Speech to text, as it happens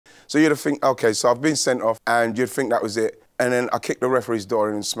So you'd think, OK, so I've been sent off, and you'd think that was it. And then I kicked the referee's door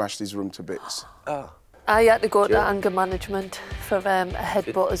in and smashed his room to bits. Oh. I had to go to anger management for a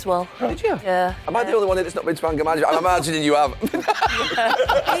headbutt as well. Did you? Yeah. Am I the only one that's not been to anger management? I'm imagining you have.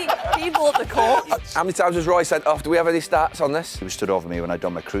 He bought the court. How many times was Roy sent off? Do we have any stats on this? He was stood over me when I'd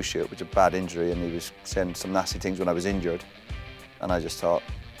done my cruise shoot, which was a bad injury, and he was saying some nasty things when I was injured. And I just thought,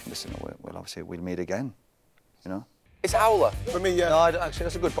 listen, we'll meet again, you know? It's howler. For me, yeah. No, actually,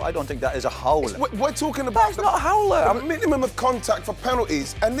 that's a good point. I don't think that is a howler. We're talking about That's not a howler. the minimum of contact for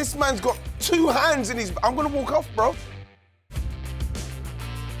penalties, and this man's got 2 hands in his... I'm going to walk off, bro.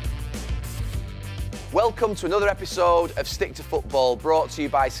 Welcome to another episode of Stick to Football, brought to you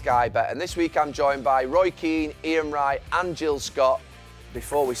by Sky Bet. And this week I'm joined by Roy Keane, Ian Wright and Jill Scott.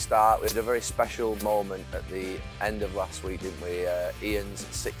 Before we start, we had a very special moment at the end of last week, didn't we? Ian's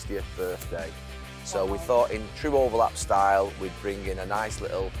 60th birthday. So we thought, in true overlap style, we'd bring in a nice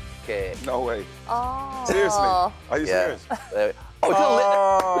little cake. No way. Oh. Seriously? Are you serious? We could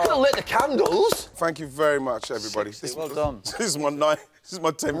have lit the candles. Thank you very much, everybody. Well done. This is my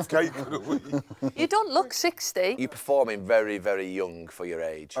 10th cake of the week. You don't look 60. You're performing very, very young for your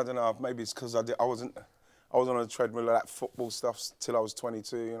age. I don't know, maybe it's because I was on a treadmill of that football stuff till I was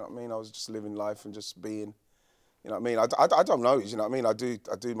 22, you know what I mean? I was just living life and just being, you know what I mean? I don't know, you know what I mean? I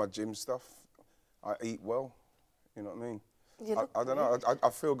do my gym stuff. I eat well, you know what I mean? I don't know, I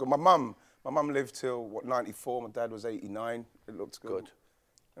feel good. My mum lived till, 94, my dad was 89, it looked good.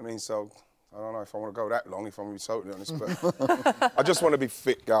 I mean, so, I don't know if I want to go that long, if I'm going to be totally honest, but I just want to be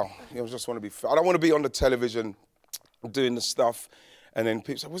fit, gal. You know, I just want to be fit. I don't want to be on the television doing the stuff, and then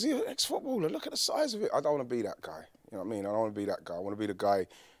people say, was he an ex-footballer? Look at the size of it. I don't want to be that guy, you know what I mean? I don't want to be that guy. I want to be the guy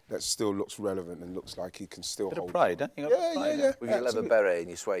that still looks relevant and looks like he can still hold. Bit of pride, eh? Yeah. With your leather beret and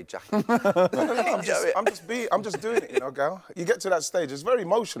your suede jacket. No, I'm just doing it, you know, gal. You get to that stage, it's very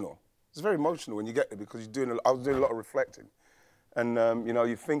emotional. It's very emotional when you get there because I was doing a lot of reflecting. And, you know,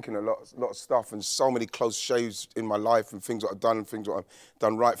 you're thinking a lot of stuff and so many close shaves in my life and things that I've done and things that I've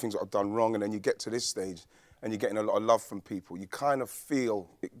done right, things that I've done wrong. And then you get to this stage and you're getting a lot of love from people. You kind of feel,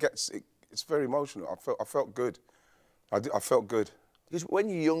 it's very emotional. I felt good. I felt good. Because when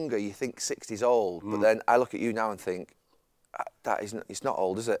you're younger, you think 60's old, but then I look at you now and think, it's not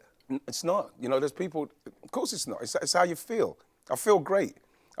old, is it? It's not. You know, there's people, of course it's not. It's how you feel. I feel great.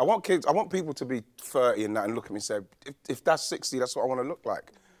 I want people to be 30 and that and look at me and say, if that's 60, that's what I want to look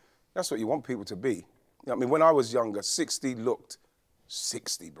like. That's what you want people to be. You know what I mean? When I was younger, 60 looked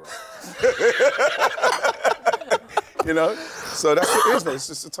 60, bro. You know? So that's what it is. It's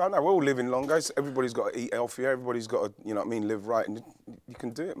just the time now. We're all living longer. Everybody's got to eat healthier. Everybody's got to, you know what I mean, live right. And you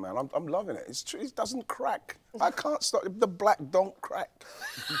can do it, man. I'm loving it. It's true. It doesn't crack. I can't stop. The black don't crack.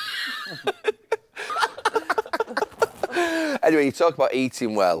 Anyway, you talk about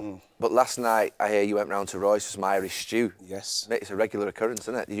eating well, but last night I hear you went round to Roy's for some Irish stew. Yes. Mate, it's a regular occurrence,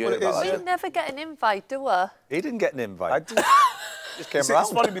 isn't it? Did you Well, hear about that? We never get an invite, do we? He didn't get an invite. I did. Just came See, around.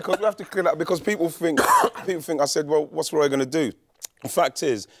 it's funny because we have to clear that because people think I said, well, what's Roy going to do? The fact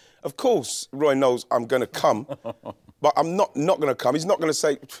is, of course, Roy knows I'm going to come, but I'm not going to come. He's not going to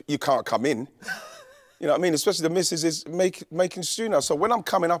say, you can't come in. You know what I mean? Especially the missus is making stew now. So when I'm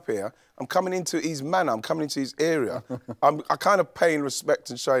coming up here, I'm coming into his manor, I'm coming into his area. I kind of paying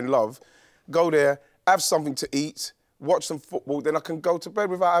respect and showing love. Go there, have something to eat, watch some football, then I can go to bed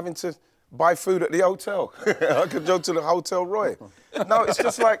without having to buy food at the hotel. I could go to the Hotel Roy. No, it's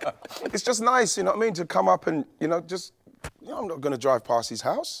just like, it's just nice, you know what I mean, to come up and, you know, just, you know, I'm not going to drive past his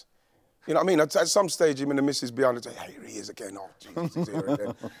house. You know what I mean? At some stage, him and the missus behind and say, hey, here he is again. Oh, Jesus, he's here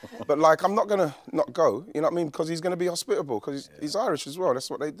again. But, like, I'm not going to not go, you know what I mean? Because he's going to be hospitable, because he's Irish as well. That's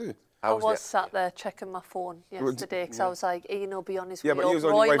what they do. I was sat there checking my phone yesterday because I was like, Ian will be on his way but up.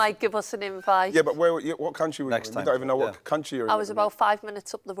 Roy might give us an invite. Yeah, but what country were you in? Next time. We don't even know what country you're in. I was about 5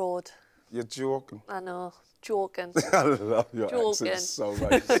 minutes up the road. You're joking. I know, joking. I love your accent so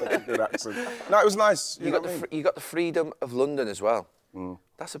much. Such a good accent. No, it was nice. You got the freedom of London as well.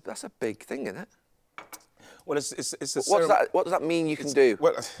 That's a big thing, isn't it? Well, it's a what does that mean you can do?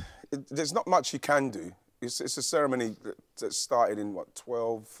 Well, there's not much you can do. It's a ceremony that started in,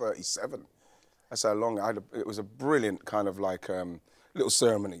 1237. That's how long it was a brilliant kind of like little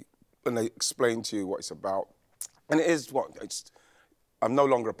ceremony. And they explain to you what it's about. And it is I'm no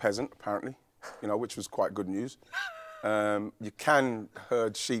longer a peasant, apparently, you know, which was quite good news. You can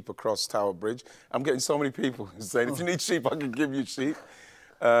herd sheep across Tower Bridge. I'm getting so many people saying, if you need sheep, I can give you sheep.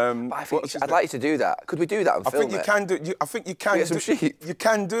 I'd like you to do that. Could we do that and film it? I think you can. Get some sheep. You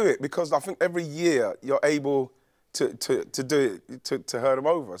can do it because I think every year you're able to do it, to herd them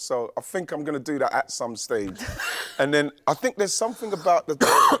over. So I think I'm going to do that at some stage. And then I think there's something about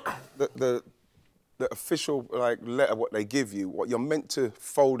the official letter, what they give you, what you're meant to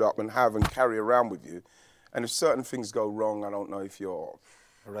fold up and have and carry around with you. And if certain things go wrong, I don't know if you're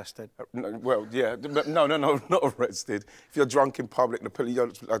Arrested? Well, yeah, but no, not arrested. If you're drunk in public, the police,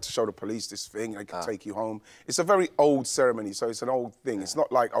 you have to show the police this thing, they can take you home. It's a very old ceremony, so it's an old thing. Yeah. It's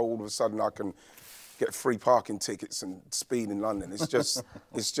not like, oh, all of a sudden I can get free parking tickets and speed in London. It's just,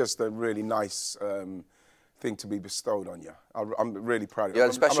 it's just a really nice thing to be bestowed on you. I'm really proud of it. You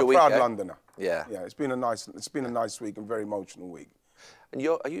had a special week, I'm a proud Londoner. Yeah. Yeah, it's been a nice week and very emotional week. And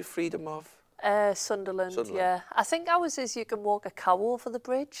are you freedom of? Sunderland, yeah. I think ours is you can walk a cow over the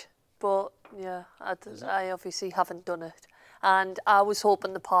bridge, but yeah, I obviously haven't done it. And I was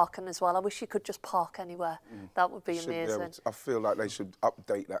hoping the parking as well. I wish you could just park anywhere. That would be amazing. I feel like they should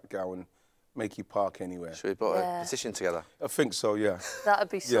update that go and make you park anywhere. Should we put a petition together? I think so, yeah. That'd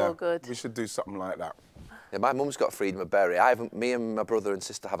be so good. We should do something like that. Yeah, my mum's got freedom of Bury. Me and my brother and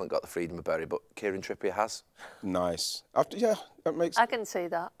sister haven't got the freedom of Bury, but Kieran Trippier has. Nice. Yeah, that makes... I can see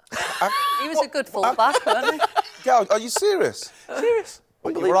that. He was a good full-back, wasn't he? Gal, are you serious? Serious?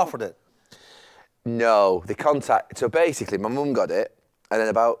 Well, you were offered it? No, so basically my mum got it, and then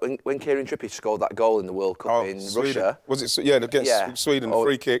about when Kieran Trippier scored that goal in the World Cup in Sweden. Russia... Was it, against Sweden,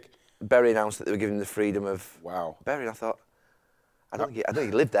 free kick? Bury announced that they were giving him the freedom of Bury, and I thought... I don't think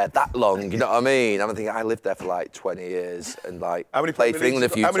he lived there that long, you know what I mean? I'm thinking I lived there for like 20 years and like played for England a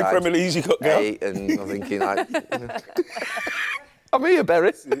few times. How many Premier Leagues you got, Gal? 8, and I'm thinking like, I'm here,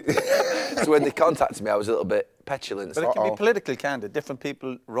 Bury. So when they contacted me, I was a little bit petulant. But it can be politically candid. Different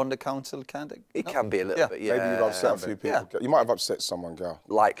people run the council, can't it? It can be a little bit, yeah. Maybe you've upset a few people. Yeah. You might have upset someone, Gal.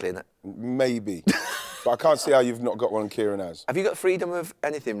 Likely, innit? Maybe. But I can't see how you've not got one Kieran has. Have you got freedom of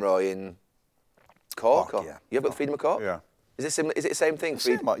anything, Roy, in Cork? Yeah. You have got freedom of Cork? Yeah. Is it similar? Is it the same thing?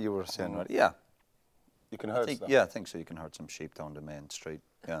 Same what you were saying, right? Yeah. You can herd stuff? Yeah, I think so. You can herd some sheep down the main street.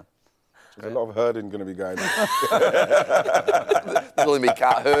 Yeah. There's a lot of herding going to be going on. There's only me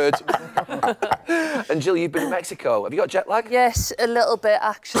cat herd. And Jill, you've been in Mexico. Have you got jet lag? Yes, a little bit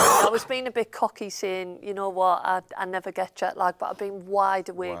actually. I was being a bit cocky saying, you know what, I never get jet lag, but I've been wide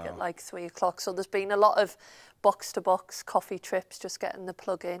awake at like 3 o'clock. So there's been a lot of box-to-box coffee trips, just getting the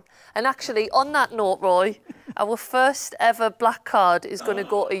plug in. And actually, on that note, Roy, our first ever black card is going to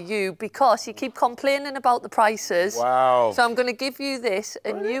go to you because you keep complaining about the prices. Wow. So I'm going to give you this,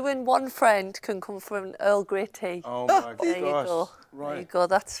 and you and one friend can come for an Earl Grey tea. Oh, my gosh. There you go. Right. There you go.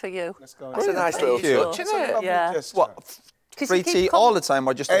 That's for you. Let's go. That's a nice little touch, isn't it? Yeah. What? Free tea all the time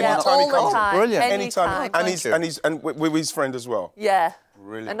or just Anytime all he comes? the time. Brilliant. Anytime. And with his friend as well? Yeah.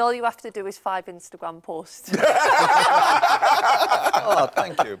 Brilliant. And all you have to do is 5 Instagram posts. Oh,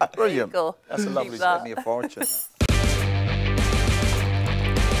 thank you. Brilliant. There you go. That's a lovely Save me a fortune.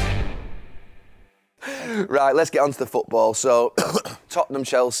 Right, let's get on to the football. So,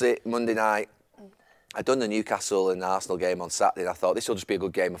 Tottenham-Chelsea, Monday night. I'd done the Newcastle and Arsenal game on Saturday, and I thought this will just be a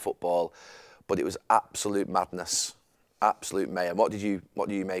good game of football. But it was absolute madness. Absolute mayhem. What did you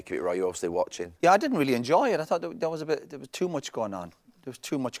make of it, Roy? You're obviously watching. Yeah, I didn't really enjoy it. I thought there was too much going on. There was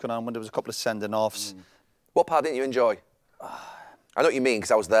too much going on when there was a couple of sending-offs. What part didn't you enjoy? I know what you mean, because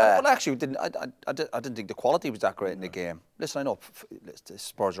I was there. Well, actually, I didn't think the quality was that great in the game. Listen, I know the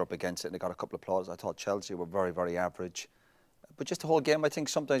Spurs are up against it and they got a couple of applause. I thought Chelsea were very, very average. But just the whole game, I think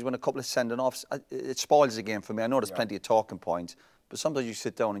sometimes when a couple of sending-offs, it spoils the game for me. I know there's plenty of talking points, but sometimes you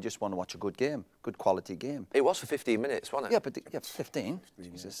sit down and just want to watch a good game, good quality game. It was for 15 minutes, wasn't it? Yeah, but 15.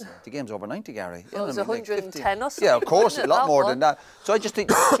 Jesus, the game's over 90, Gary. Well, it was 110 or something. Yeah, of course, a lot more than that. So I just think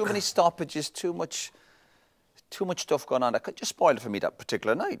too many stoppages, too much stuff going on. That could just spoil it for me that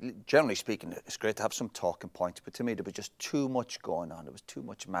particular night. Generally speaking, it's great to have some talking points, but to me there was just too much going on. There was too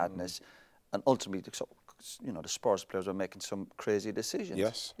much madness, and ultimately, you know, the Spurs players were making some crazy decisions.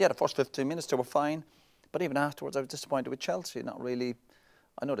 Yes. Yeah, the first 15 minutes they were fine, but even afterwards I was disappointed with Chelsea. Not really.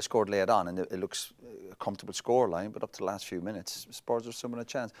 I know they scored late on, and it looks a comfortable scoreline, but up to the last few minutes, Spurs were somewhat a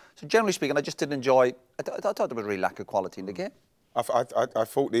chance. So generally speaking, I just didn't enjoy. I thought there was really lack of quality in the game. I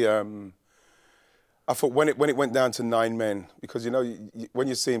thought when it went down to 9 men, because you know when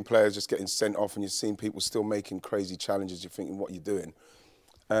you're seeing players just getting sent off and you're seeing people still making crazy challenges, you're thinking what you're doing.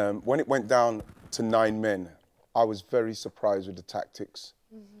 When it went down to 9 men, I was very surprised with the tactics.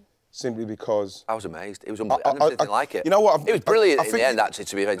 Simply because I was amazed. It was unbelievable. I never seen anything like it. You know what? It was brilliant in the end, actually,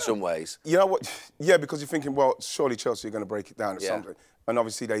 to be fair, in some ways. You know what? Yeah, because you're thinking, well, surely Chelsea are going to break it down or something, and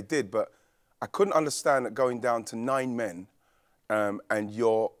obviously they did. But I couldn't understand that going down to 9 men, and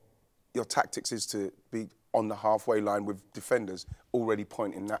your tactics is to be on the halfway line with defenders already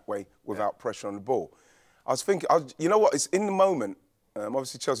pointing that way without pressure on the ball. I was thinking, you know what? It's in the moment.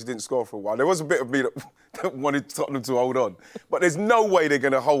 Obviously, Chelsea didn't score for a while. There was a bit of me that wanted Tottenham to hold on. But there's no way they're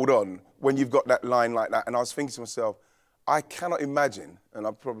going to hold on when you've got that line like that. And I was thinking to myself, I cannot imagine, and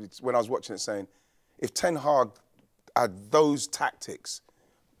I probably, when I was watching it, saying, if Ten Hag had those tactics,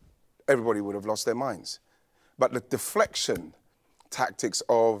 everybody would have lost their minds. But the deflection tactics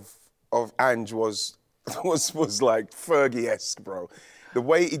of Ange was like Fergie-esque, bro. The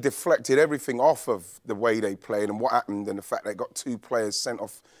way he deflected everything off of the way they played and what happened and the fact they got 2 players sent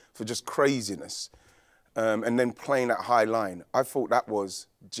off for just craziness and then playing that high line, I thought that was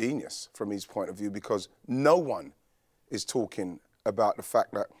genius from his point of view because no one is talking about the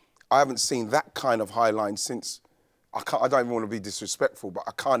fact that I haven't seen that kind of high line since, I don't even want to be disrespectful, but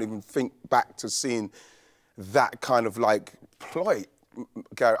I can't even think back to seeing that kind of like ploy.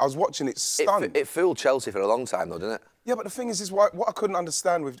 Gary, I was watching it stunned. It fooled Chelsea for a long time though, didn't it? Yeah, but the thing is what I couldn't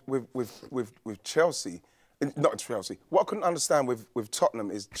understand with Chelsea, not Chelsea, what I couldn't understand with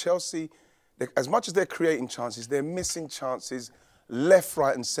Tottenham is Chelsea, as much as they're creating chances, they're missing chances left,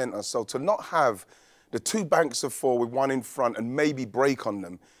 right and centre. So to not have the 2 banks of 4 with 1 in front and maybe break on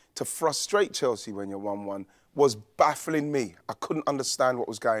them, to frustrate Chelsea when you're 1-1 was baffling me. I couldn't understand what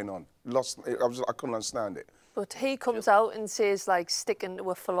was going on. I couldn't understand it. But he comes out and says, like, sticking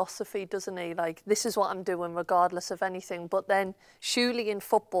to a philosophy, doesn't he? Like, this is what I'm doing regardless of anything. But then, surely in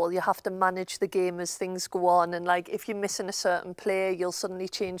football, you have to manage the game as things go on. And, like, if you're missing a certain player, you'll suddenly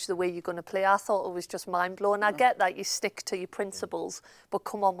change the way you're going to play. I thought it was just mind-blowing. I get that you stick to your principles, but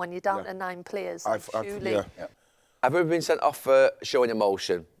come on, when you're down to 9 players, surely... Have you ever been sent off for showing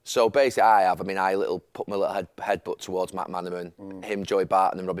emotion? So basically I have. I mean, I put my little headbutt towards Matt Manaman. Him, Joey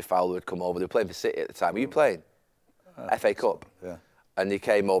Barton and Robbie Fowler would come over. They were playing for City at the time. Were you playing? FA Cup? Yeah. And they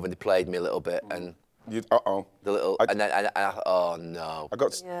came over and they played me a little bit and... The little... And I oh, no. I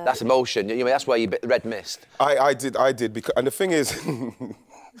got... Yeah. That's emotion. You know, that's where you bit the red mist. I did. Because, and the thing is...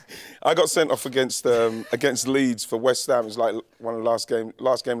 I got sent off against Leeds for West Ham. It was like one of the last game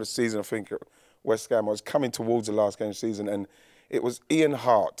of the season, I think, at West Ham. I was coming towards the last game of the season, and it was Ian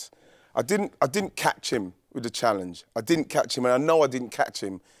Hart. I didn't catch him with the challenge. I didn't catch him, and I know I didn't catch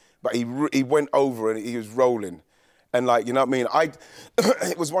him, but he went over and he was rolling. And, like, you know what I mean?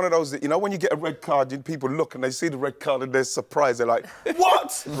 It was one of those that, you know, when you get a red card, people look and they see the red card and they're surprised. They're like,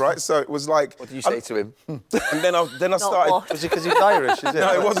 what? Right? So it was like... What did you say to him? And then I started... Was it because he's Irish, is it?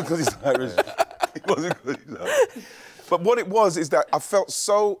 No, it wasn't because he's Irish. It wasn't because he's Irish. But what it was is that I felt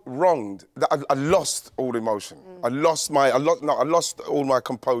so wronged that I lost all emotion. I lost all my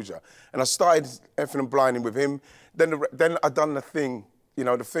composure. And I started effing and blinding with him. Then I done the thing... You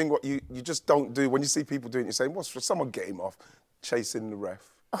know, the thing what you just don't do when you see people doing it, you say, what's for someone get him off? Chasing the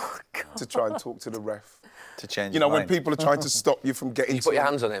ref. Oh, God. To try and talk to the ref. To change You know, your when mind. people are trying to stop you from getting You put your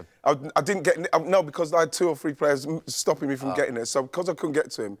hands on him? I didn't get... No, because I had 2 or 3 players stopping me from getting there. So because I couldn't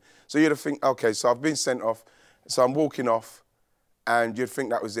get to him, so you'd think, OK, so I've been sent off, so I'm walking off, and you'd think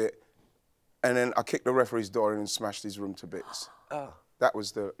that was it. And then I kicked the referee's door in and smashed his room to bits. That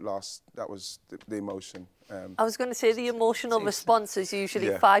was the emotion. I was going to say the emotional response is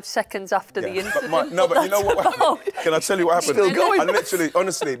usually 5 seconds after the incident. But you know what? Can I tell you what happened? Still going. I literally,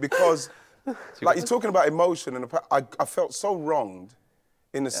 honestly, because like you're talking about emotion, and I felt so wronged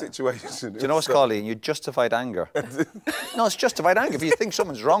in the situation. Do you know what's Colleen? You justified anger. No, it's justified anger if you think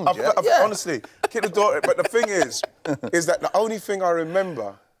someone's wronged you. Honestly, kick the door. But the thing is that the only thing I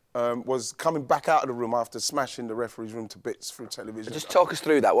remember was coming back out of the room after smashing the referee's room to bits through television. Just talk us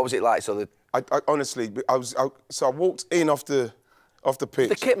through that. What was it like? So I honestly, I walked in off the pitch.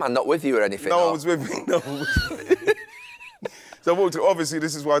 The kit man not with you or anything? No one was with me. No one was with me. So I walked in. Obviously,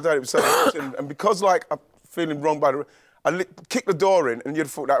 this is why I done it. So, and because like I'm feeling wrong by I kicked the door in, and you'd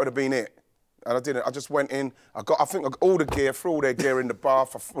have thought that would have been it. And I didn't. I just went in. I think I got all the gear, threw all their gear in the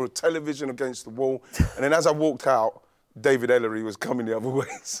bath. I threw a television against the wall, and then as I walked out, David Ellery was coming the other way,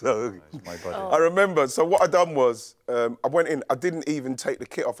 so my buddy. I remember. So what I done was, I went in. I didn't even take the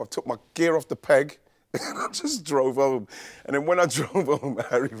kit off. I took my gear off the peg, and I just drove home. And then when I drove home,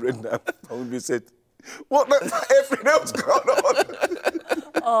 Harry Redknapp phoned me and said, "What the effing else going on?"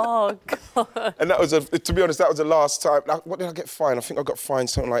 Oh God! And that was, to be honest, that was the last time. What did I get fined? I think I got fined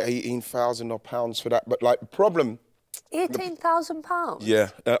something like £18,000 for that. But like the problem. £18,000? Yeah,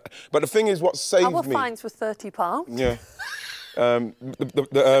 but the thing is, what saved me... Our fines were £30. Yeah.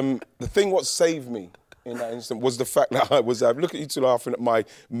 The thing what saved me in that instant was the fact that I was... look at you two laughing at my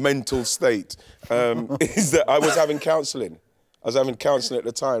mental state. Is that I was having counselling. I was having counselling at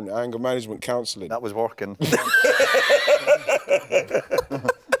the time, anger management counselling. That was working.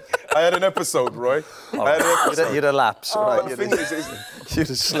 I had an episode, Roy. Oh, you'd a lapse. Oh. Right. But the thing is... You'd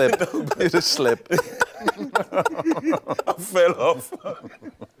a slip. You'd a slip. I fell off.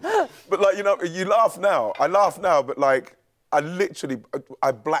 But like, you know, you laugh now. I laugh now, but like,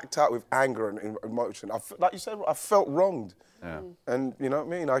 I blacked out with anger and emotion. Like you said, I felt wronged. Yeah. And you know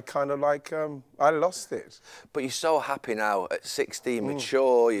what I mean? I kind of like, I lost it. But you're so happy now at 16,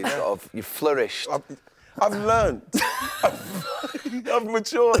 mature, you've flourished. I've learned. I've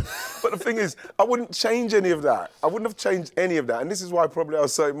matured. But the thing is, I wouldn't change any of that. I wouldn't have changed any of that. And this is why probably I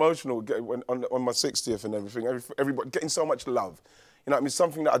was so emotional on my 60th and everything. Everybody getting so much love. You know what I mean?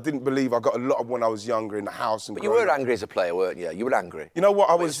 Something that I didn't believe I got a lot of when I was younger in the house. And but you were angry as a player, weren't you? You were angry. You know what?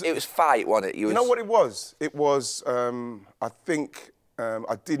 It was fight, wasn't it? You know what it was? It was, I think,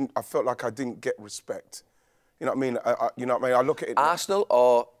 I felt like I didn't get respect. You know what I mean? You know what I mean? I look at it... Arsenal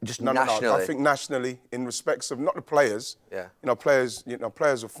or just nationally? No, I think nationally, in respects of, not the players. Yeah. Players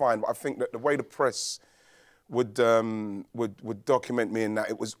were fine, but I think that the way the press would document me in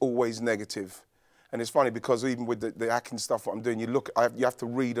that, it was always negative. And it's funny because even with the acting stuff what I'm doing, you have to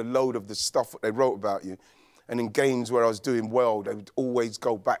read a load of the stuff that they wrote about you. And in games where I was doing well, they would always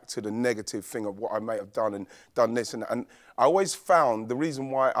go back to the negative thing of what I may have done and done this. And I always found the reason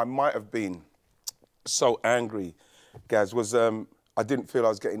why I might have been so angry, Gaz, was I didn't feel I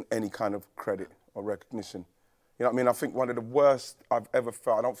was getting any kind of credit or recognition. You know what I mean? I think one of the worst I've ever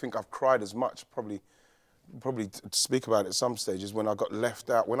felt, I don't think I've cried as much, probably to speak about it at some stages, when I got left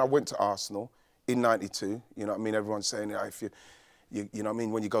out. When I went to Arsenal in '92, you know what I mean? Everyone's saying, if you know what I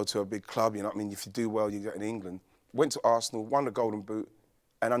mean, when you go to a big club, you know what I mean, if you do well, you get in England. Went to Arsenal, won the Golden Boot,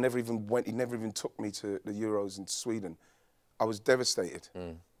 and he never even took me to the Euros in Sweden. I was devastated.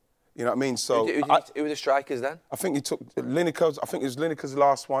 You know what I mean? So who were the strikers then? I think he took Lineker's. I think it was Lineker's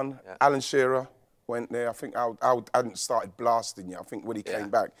last one. Yeah. Alan Shearer went there. I think I hadn't started blasting yet. I think when he came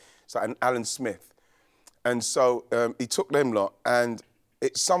back, so and Alan Smith, and so he took them lot. And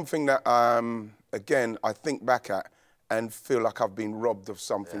it's something that again I think back at and feel like I've been robbed of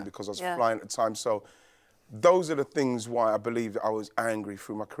something because I was flying at the time. So those are the things why I believe that I was angry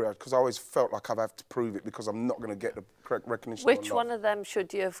through my career, because I always felt like I'd have to prove it because I'm not going to get the correct recognition. Which one of them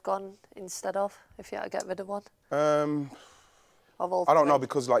should you have gone instead of, if you had to get rid of one? I don't know,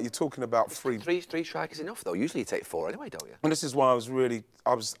 because like you're talking about three strikers enough though. Usually you take 4 anyway, don't you? And this is why I was and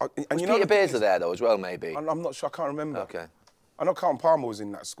was you know, Peter Beardsley there though as well, maybe? I'm not sure. I can't remember. Okay. I know Carlton Palmer was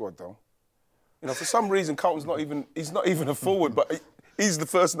in that squad though. You know, for some reason Carlton's he's not even a forward, but he's the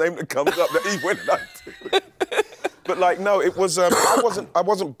first name that comes up that he went out to. But like, no, it was. I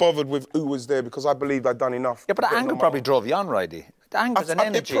wasn't bothered with who was there because I believed I'd done enough. Yeah, but the anger probably drove you on, Wrighty. The anger and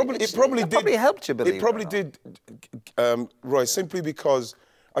energy. It probably helped you believe. It probably did, Roy, simply because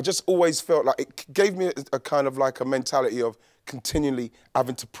I just always felt like it gave me a kind of like a mentality of continually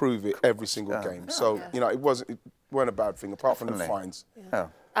having to prove it every single game. So you know, it weren't a bad thing apart from the fines. Yeah.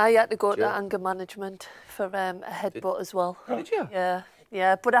 I had to go to anger management for a headbutt as well. Did you? Yeah.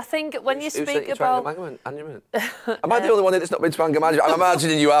 Yeah, but I think when you speak about... Anger management? Am I the only one that's not been to anger management? I'm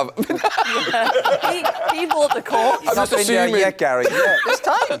imagining you have. he bought the course. I'm just assuming. Yeah, Gary. Yeah, this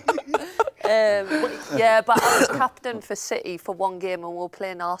time. Yeah, but I was captain for City for one game and we were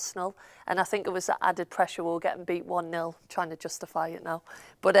playing Arsenal, and I think it was the added pressure. We were getting beat 1-0, trying to justify it now.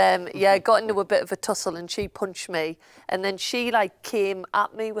 But yeah, got into a bit of a tussle and she punched me, and then she like came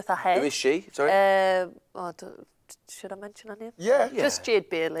at me with her head. Who is she? Sorry. Should I mention her name? Yeah. Just Jade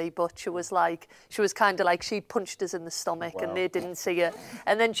Bailey, but she was kind of like, she punched us in the stomach and they didn't see it.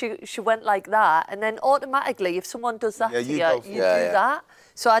 And then she went like that, and then automatically, if someone does that to you, you do that.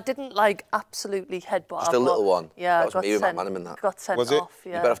 So I didn't like absolutely headbutt. Just a little one. Yeah, that was me with my man in that. Got sent was it? off.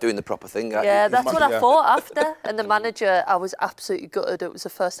 Yeah. You better off doing the proper thing. Yeah, that's what I thought after. And the manager, I was absolutely gutted. It was the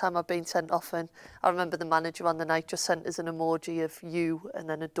first time I'd been sent off, and I remember the manager on the night just sent us an emoji of you and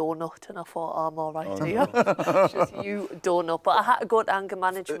then a donut, and I thought, oh, I'm all right here. Just you, donut. But I had to go to anger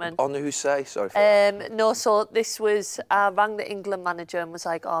management. On who say? Sorry for that. No, so this was, I rang the England manager and was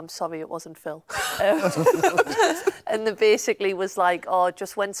like, oh, I'm sorry, it wasn't Phil. And they basically was like, oh,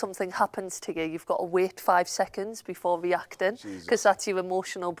 just when something happens to you, you've got to wait 5 seconds before reacting, because that's your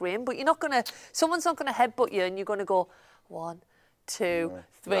emotional brain. But you're not going to, someone's not going to headbutt you and you're going to go 1, 2,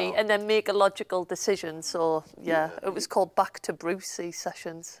 3, and then make a logical decision. So, yeah, it was called back to Brucey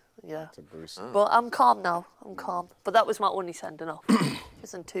sessions. Yeah. To Bruce. But I'm calm now. I'm calm. But that was my only sending off.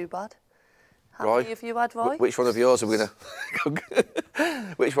 Isn't too bad. How many of you had, Roy? Which one of yours are we going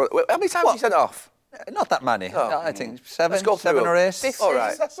to... Which one? How many times have you sent off? Not that many. Oh. I think 7 or 8. 50. All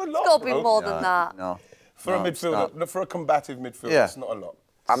right. That's a lot. It's got to be more than that. No. For a midfielder, for a combative midfielder, it's not a lot.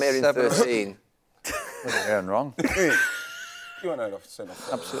 I'm hearing 13. You're hearing wrong. You weren't enough to send off.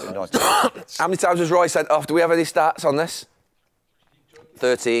 Absolutely not. How many times was Roy sent off? Do we have any stats on this?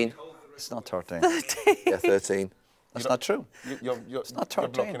 13. It's not 13. 13. Yeah, 13. That's not true. It's not 13. You're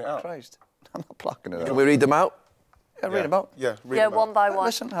blocking it out. Christ. I'm not blocking it out. Can we read them out? Yeah, read them out. Yeah, read Yeah, them out. one by one.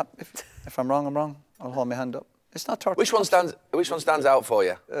 Listen, if I'm wrong, I'm wrong. I'll hold my hand up. It's not 13. Which one stands out for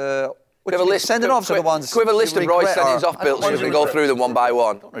you? We have a list. Send it off to the ones. Can we have a list of Roy's sendings off, Bill, so we can go through them one by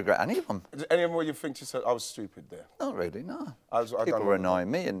one? I don't regret any of them. Is there any of them where you think you said, I was stupid there? Not really, no. I People done were wrong. annoying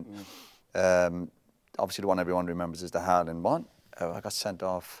me, and obviously the one everyone remembers is the Haaland one. I got sent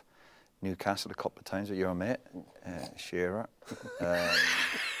off Newcastle a couple of times with your mate, Shearer.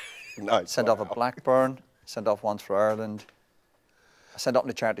 Nice. Sent off at Blackburn. Sent off once for Ireland. I sent off in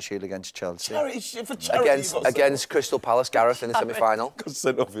the Charity Shield against Chelsea. For charity, Against Crystal Palace, Gareth in the semi-final. got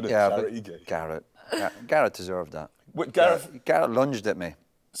sent off in a Yeah, charity but game. Gareth deserved that. What, Gareth? Gareth lunged at me.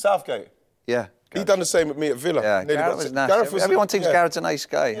 Southgate? Yeah. He done the same with me at Villa. Yeah, Nearly Gareth got was sent- nasty. Everyone thinks Gareth's a nice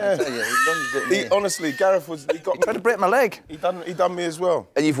guy. Yeah. I tell you, he lunged at me. Honestly, Gareth was. He got Tried to break my leg. He done me as well.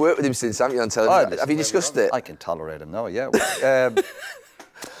 And you've worked with him since, haven't you, on television? Have you discussed it? I can tolerate him now, yeah.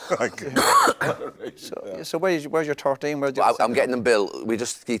 So where's your 13? I'm getting them, Bill. We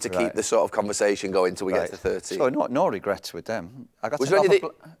just need to keep Right. the sort of conversation going until we get to 13. So no regrets with them. I got Was sent there any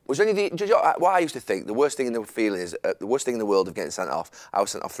off do you know what I used to think? The worst thing in the feeling is the worst thing in the world of getting sent off. I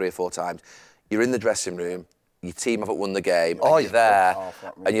was sent off 3 or 4 times. You're in the dressing room. Your team haven't won the game. Oh, And you're there,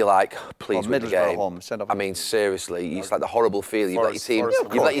 and you're like, please win the Middlesbrough game. home, send off- I mean, seriously, it's like the horrible feeling. You've Forest,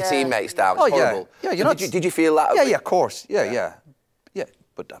 let your teammates down. Oh, It's yeah. horrible. Yeah, So did you feel that? Yeah, of course. Yeah.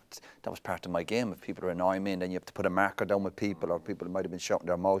 But that was part of my game. If people are annoying me, and then you have to put a marker down with people, or people might have been shouting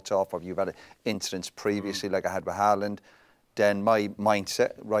their mouths off, or you've had incidents previously, like I had with Haaland, then my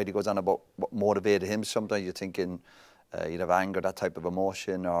mindset, Wrighty goes on about what motivated him. Sometimes you're thinking you'd have anger, that type of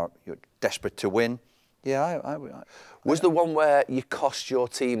emotion, or you're desperate to win. Yeah, Was the one where you cost your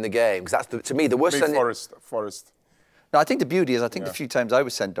team the game? Because that's, to me, the worst thing. Forest. No, I think the beauty is, the few times I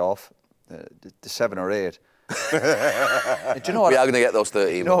was sent off, the 7 or 8. Do you know what? We are going to get those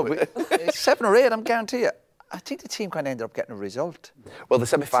 13. No, 7 or 8, I'm guarantee you. I think the team kind of ended up getting a result. Well, the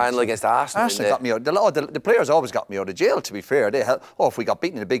semi-final against Arsenal. Arsenal got me out. The players always got me out of jail, to be fair. If we got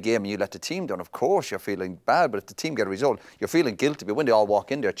beaten in a big game and you let the team down, of course you're feeling bad. But if the team get a result, you're feeling guilty. But when they all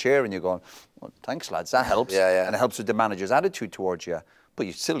walk in there cheering, you're going, well, thanks, lads, that helps. Yeah. And it helps with the manager's attitude towards you. But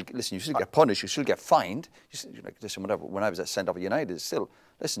you still, listen, you still get punished, you still get fined. Listen, whatever, when I was sent off at United, it's still,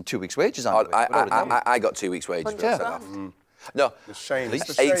 listen, 2 weeks' wages on it. I got 2 weeks' wages. Yeah. Sent off. No, The shame.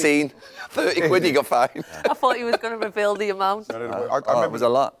 It's the 18, 30 quid you got fined. I thought he was going to reveal the amount. I It remember was a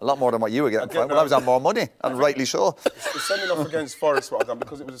lot more than what you were getting fined. Well, I was on more money, and rightly so. the sending off against Forest what I done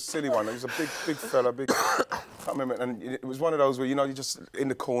because it was a silly one. It was a big fella, I can't remember. And it was one of those where you're just in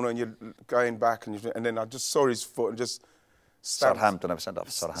the corner and you're going back, and then I just saw his foot and just Southampton, I was sent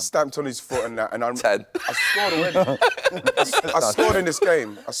off. Southampton. stamped on his foot and that, and 10. I scored already. I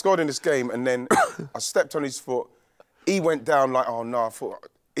scored in this game. And then I stepped on his foot. He went down like, oh no, I thought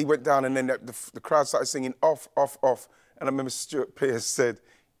he went down, and then the crowd started singing off. And I remember Stuart Pearce said,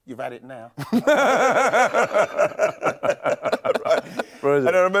 "You've had it now." Right. And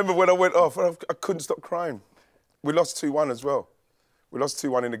I remember when I went off, I couldn't stop crying. We lost 2-1 as well. We lost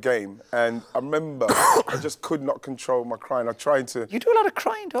 2-1 in the game, and I remember I just could not control my crying. I tried to. You do a lot of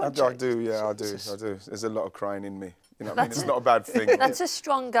crying, don't you? I do. There's a lot of crying in me. You know what I mean? It's not a bad thing. That's a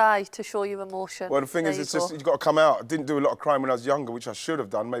strong guy to show you emotion. Well, the thing is, it's just you've got to come out. I didn't do a lot of crying when I was younger, which I should have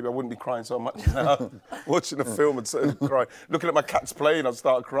done. Maybe I wouldn't be crying so much now. Watching a film and crying. Looking at my cats playing, I'd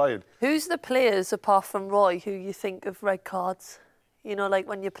start crying. Who's the players, apart from Roy, who you think of red cards? You know, like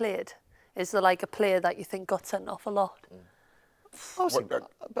when you played? Is there like a player that you think got sent off a lot? I was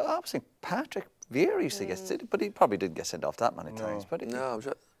thinking Patrick Vieira used to get, but he probably didn't get sent off that many times. But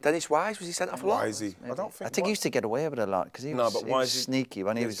Dennis Wise, was he sent off a lot? Wisey. I think he used to get away with it a lot because he was sneaky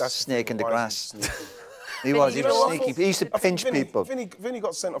when he was that's snaking the grass. He was sneaky. He used to pinch people. Vinny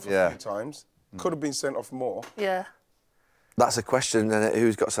got sent off a few times. Could have been sent off more. Yeah. That's a question, then,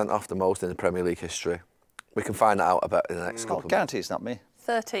 who's got sent off the most in the Premier League history? We can find that out about in the next couple of months. Guarantee it's not me.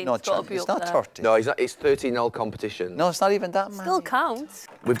 13's No, got to be it's up not there. 30. No, it's 13-0 competition. No, it's not even that, man. Still counts.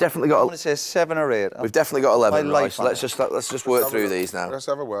 We've definitely I got. want to say 7 or 8. We've definitely got 11. My Right, life so on let's it. just work through these now. Let's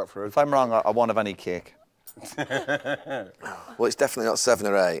have a work through. If I'm wrong, I won't have any cake. Well, it's definitely not 7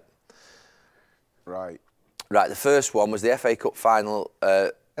 or 8. Right. Right, the first one was the FA Cup final.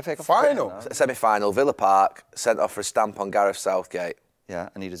 FA Cup Final? Semi-final, Villa Park, sent off for a stamp on Gareth Southgate. Yeah,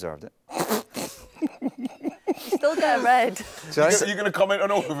 and he deserved it. Still get a red. You're going to comment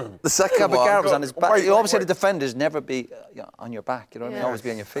on all of them? The second Yeah, but one. Gareth was on his back. Wait, You always say wait. the defenders never be on your back. You know what I mean? Always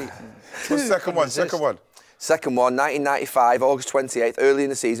be on your feet. What's the second one? Second one. Second one, 1995, August 28th, early in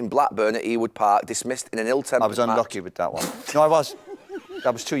the season, Blackburn at Ewood Park, dismissed in an ill-tempered I was unlucky with that one. No, I was.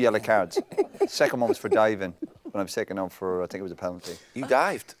 That was 2 yellow cards. Second one was for diving when I was taken out for, I think it was a penalty. You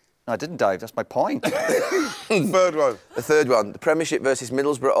dived? No, I didn't dive. That's my point. Third one. The third one, the Premiership versus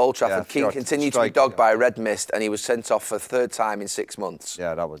Middlesbrough Old Trafford. Yeah, Keane short continued to be strike, dogged yeah. by a red mist, and he was sent off for the 3rd time in 6 months.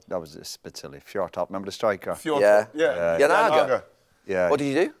 Yeah, that was a bit silly. Fjord top. Remember the striker? Fjord Yeah. top. Yeah. Janaga. Yeah. What did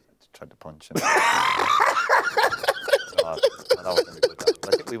you do? Tried to punch him. That wasn't a good job.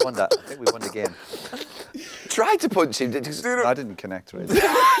 I think we won that. I think we won the game. Tried to punch him. I didn't connect really.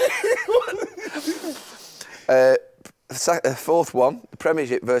 Fourth one, the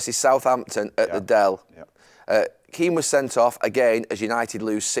Premiership versus Southampton at the Dell. Yeah. Keane was sent off again as United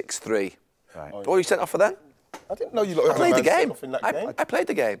lose 6-3. Right. What were you sent off for then? I didn't know you lot I played the game. in that game. I played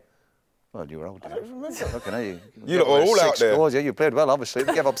the game. Well, you were out there. I don't remember. Looking at you. You lot were all out 6 there. Scores, yeah, you played well, obviously.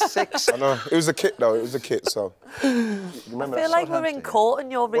 We gave up 6. I know. It was a kit, though. It was a kit, so. You remember I feel that? like we're in court and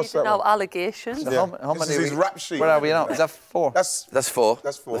you're What's reading that out one? allegations. So how This many is his rap sheet. Where are we now? Is that 4? That's 4.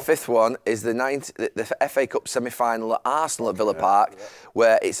 That's 4. The 5th one is the FA Cup semi-final at Arsenal at Villa Park,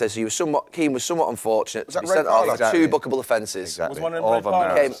 where it says Keane was somewhat unfortunate to that be red sent card? off for 2 bookable offences. Exactly. Was one of them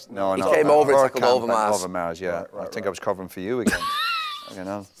red cards? He came over and tackled Overmars. Overmars, yeah. I think I was covering for you again. You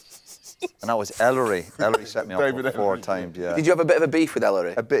know. And that was Ellery. Ellery set me up 4 times, yeah. Did you have a bit of a beef with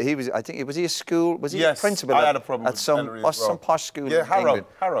Ellery? A bit. Was he a school? Was he Yes, a principal? I had a problem at with some Ellery as well. some posh school. Yeah, in Harrow. England.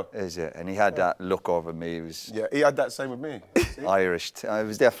 Harrow. Is it? And he had that look over me. He was Yeah, he had that same with me. Irish. I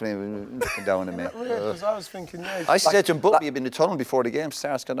was definitely looking down at me. Because I was thinking, yeah. I said to him, book me in the tunnel before the game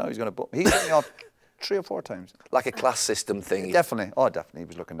starts. I know he's going to book me. He sent me off 3 or 4 times. Like a class system thing. Definitely. Oh, definitely. He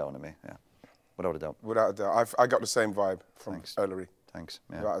was looking down at me. Yeah, without a doubt. Without a doubt. I got the same vibe from Ellery. Thanks.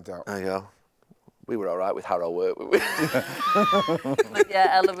 Yeah. Without a doubt. There you go. We were all right with Harrow, weren't we?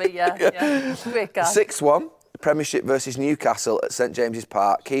 Yeah, Ellery, yeah. Great guy. 6th one, Premiership versus Newcastle at St James's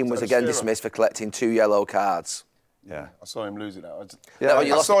Park. Keane was again dismissed for collecting 2 yellow cards. Yeah. I saw him lose it now. Yeah,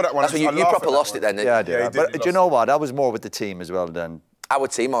 I saw that one. That's when you proper lost it then, didn't you? Yeah, I did. Yeah, he did. But He do you know what? I was more with the team as well than Our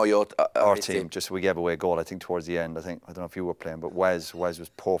team or your our his team. Just we gave away a goal, I think, towards the end. I don't know if you were playing, but Wes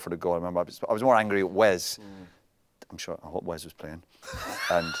was poor for the goal. I remember I was more angry at Wes. I'm sure I hope Wes was playing.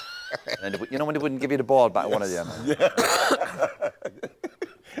 And you know when they wouldn't give you the ball back, one of them.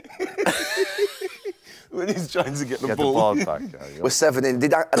 When he's trying to get the Get ball. the ball back. We're 7 in.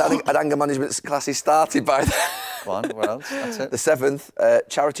 Had anger management classes started by then? Go on, what else? That's it. The 7th,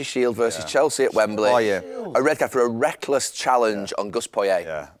 Charity Shield versus Chelsea at Wembley. Oh, yeah. A red card for a reckless challenge on Gus Poyet.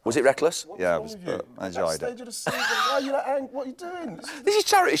 Yeah. Was it reckless? Yeah, What's it wrong was. with you? I At that enjoyed stage it. of the season, why are you that angry? What are you doing? This is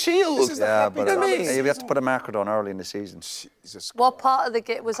Charity Shield. This is the Yeah, happy but You know what I mean? we have to put a marker on early in the season. Jesus What part of the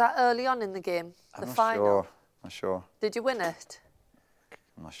game was that early on in the game? The final? Not sure. Did you win it?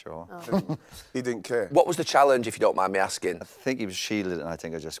 I'm not sure. He didn't care. What was the challenge, if you don't mind me asking? I think he was shielded, and I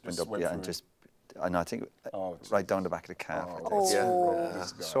think I just went up, went and through. I think right down the back of the calf. I think. Oh,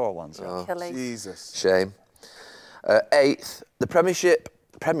 Sore ones. Yeah. killing. Jesus. Shame. 8th, the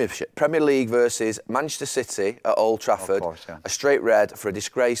Premier League versus Manchester City at Old Trafford. course, yeah. A straight red for a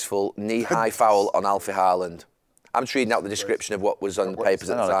disgraceful knee-high foul on Alfie Haaland. I'm just reading out the description of what was on the papers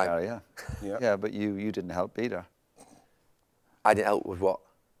at the time. Yeah, but you didn't help either. I didn't help with what?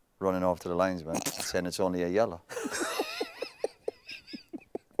 Running off to the linesman and saying it's only a yellow.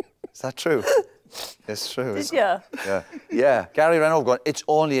 Is that true? It's true. Did you? Yeah. Yeah. Gary ran over going, it's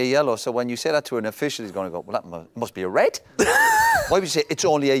only a yellow. So when you say that to an official, he's going to go, well, that must be a red. Why would you say, it's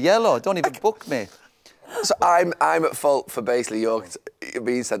only a yellow? Don't even book me. So I'm at fault for basically your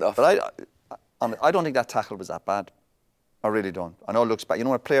being sent off. But I don't think that tackle was that bad. I really don't. I know it looks bad. You know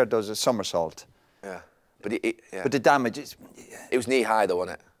when a player does a somersault? Yeah. But But the damage is... it was knee-high though,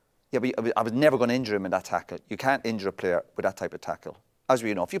 wasn't it? Yeah, but I was never going to injure him in that tackle. You can't injure a player with that type of tackle. As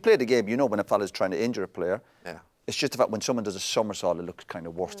we know, if you play the game, you know when a fella's trying to injure a player. Yeah. It's just the fact when someone does a somersault, it looks kind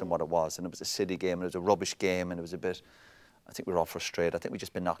of worse than what it was. And it was a City game, and it was a rubbish game, and it was a bit... I think we were all frustrated. I think we'd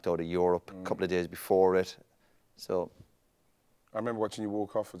just been knocked out of Europe a couple of days before it. So... I remember watching you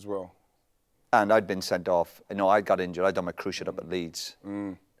walk off as well. And I'd been sent off. You know, I got injured. I'd done my cruciate up at Leeds.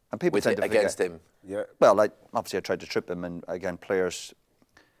 And people With tend to against forget. him? Yeah. Well, obviously I tried to trip him, and again, players...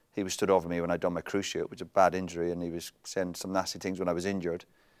 He was stood over me when I'd done my cruciate, which was a bad injury, and he was saying some nasty things when I was injured.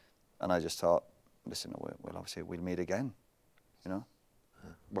 And I just thought, listen, we'll meet again, you know?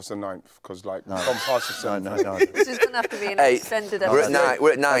 What's the 9th? Because, like, Tom Parsons... No. This is going to have to be an 8th. extended We're episode. at 9th.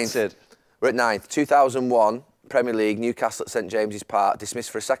 We're at 9th. That's it. We're at 9th. 2001, Premier League, Newcastle at St James's Park, dismissed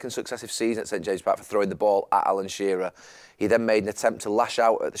for a second successive season at St James's Park for throwing the ball at Alan Shearer. He then made an attempt to lash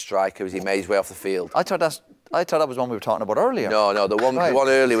out at the striker as he made his way off the field. I thought that was one we were talking about earlier. No, the one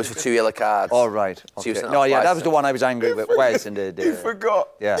earlier was for 2 yellow cards. Oh, right. So Okay. you sent No, off yeah, twice that was the then. one I was angry with Wes and You forgot.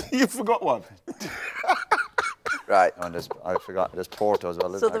 Yeah. You forgot one. Right. Oh, and I forgot, there's Porto as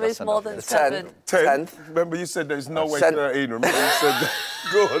well. So there is more than 7. 10th. Remember you said there's no way 13. Remember you said that.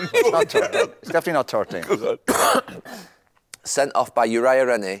 Go on. It's definitely not 13. Sent off by Uriah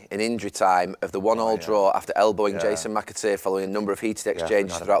Rennie in injury time of the 1-1 draw after elbowing Jason McAteer following a number of heated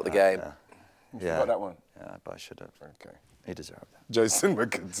exchanges throughout the game. Yeah. Got that one? Yeah, but I should have. Okay. He deserved that. Jason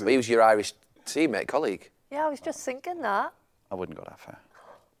McAteer. He was your Irish teammate, colleague. Yeah, I was just thinking that. I wouldn't go that far.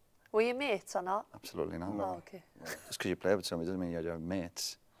 Were you mates or not? Absolutely not. No. Oh, okay. Just because you play with somebody doesn't mean you're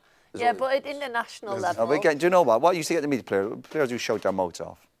mates. Yeah, but at international level. Do you know what? What you used to get to meet players who shout their mouths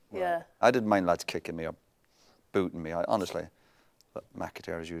off. Yeah. I didn't mind lads kicking me or booting me, honestly. But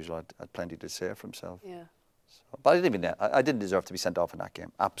McAteer, as usual, had plenty to say for himself. Yeah. So, but I didn't deserve to be sent off in that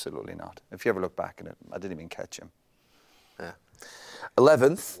game. Absolutely not. If you ever look back at it, I didn't even catch him. Yeah.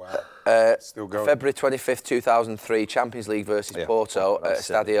 11th, Still going. February 25th, 2003, Champions League versus Porto at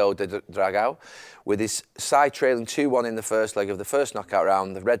Estadio de Dragao. With his side trailing 2-1 in the first leg of the first knockout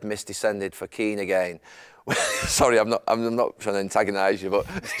round, the red mist descended for Keane again. Sorry, I'm not trying to antagonise you, but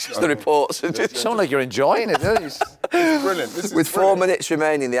it's just the reports. You sound like you're enjoying it, don't you? It's brilliant. With 4 minutes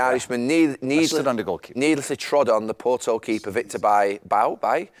remaining, the Irishman needlessly trod on the Porto keeper Victor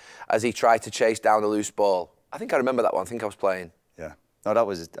Bau as he tried to chase down a loose ball. I think I remember that one. I think I was playing. Yeah. No, that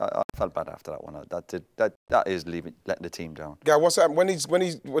was. I felt bad after that one. That is letting the team down. Guy, what's happening when he's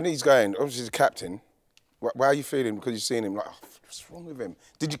going? Obviously, he's the captain. Why are you feeling? Because you've seen him. Like, oh, what's wrong with him?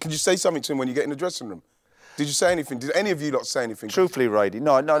 Could you say something to him when you get in the dressing room? Did you say anything? Did any of you lot say anything? Truthfully, Wrighty,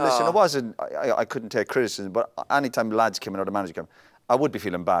 no. Listen, it wasn't. I couldn't take criticism, but anytime lads came in or the manager came, I would be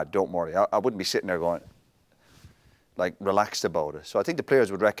feeling bad. Don't worry. I wouldn't be sitting there going, like, relaxed about it. So I think the players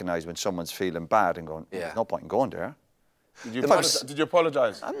would recognise when someone's feeling bad and going, there's no point in going there. Did you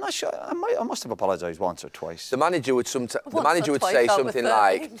apologise? I'm not sure. I must have apologised once or twice. The manager would say something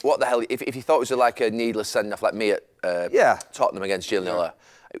like, "What the hell?" If he thought it was like a needless send-off, like me at Tottenham against Gillingham,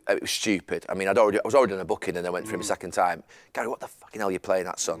 it was stupid. I mean, I was already on a booking and I went for him a second time. Gary, what the fucking hell are you playing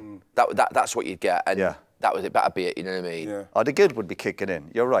that, son? That's what you'd get. And that was it. That'd be it. You know what I mean? Yeah. Oh, the guilt would be kicking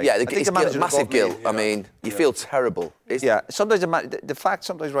in. You're right. Yeah, the manager massive guilt. I mean, you feel terrible. Sometimes the fact,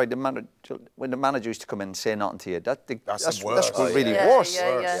 right, when the manager used to come in and say nothing to you, that's really worse.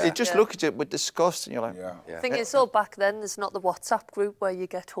 You just look at it with disgust and you're like, The thing is, so back then, there's not the WhatsApp group where you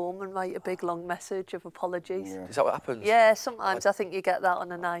get home and write a big long message of apologies. Yeah. Is that what happens? Yeah, sometimes I think you get that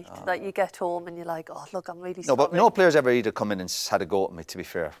on a night, that you get home and you're like, oh, look, I'm really sorry. No, but no players ever either come in and had a go at me, to be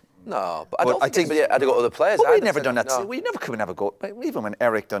fair. No, but I don't think anybody had to go to other players. But we'd never done that. No. We never come and have a go. Even when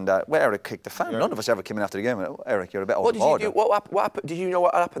Eric done that, where Eric kicked the fan, none of us ever came in after the game. Oh, Eric, you're a bit over What did you do? What happened? Did you know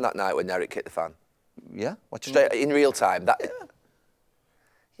what happened that night when Eric kicked the fan? Yeah. Straight in real time.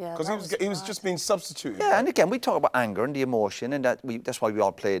 Yeah, because he was just being substituted. Yeah, and again, we talk about anger and the emotion, and that's why we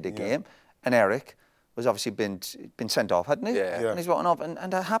all played the game. And Eric was obviously been sent off, hadn't he? Yeah. And he's gotten off,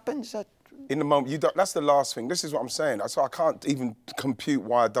 and that happens. In the moment, that's the last thing. This is what I'm saying. So I can't even compute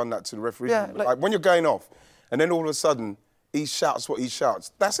why I've done that to the referee. Yeah, like when you're going off, and then all of a sudden, he shouts what he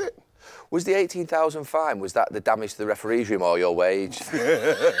shouts. That's it. Was the 18,000 fine, was that the damage to the referee's room or your wage?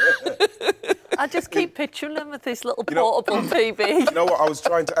 I just keep picturing him with this little portable PB. You know what?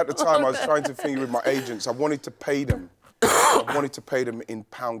 At the time, I was trying to think with my agents. I wanted to pay them. In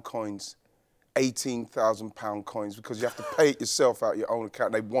pound coins. £18,000 coins, because you have to pay it yourself out of your own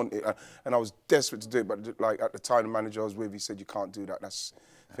account. They want it, and I was desperate to do it, but like at the time, the manager I was with, he said you can't do that. That's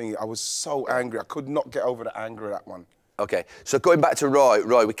the thing. I was so angry. I could not get over the anger of that one. Okay, so going back to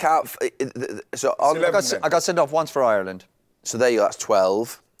Roy, we can't. So I got sent off once for Ireland. So there you go. That's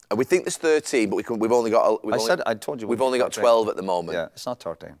 12. And we think there's 13, but we've only got. I told you we've only got 12 at the moment. Yeah, it's not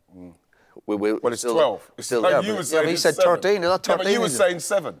 13. Well, it's 12. It's still. He said 13. It's not 13. But you were saying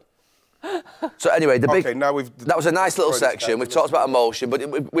 7. So anyway, that was a nice little section. We've talked about emotion,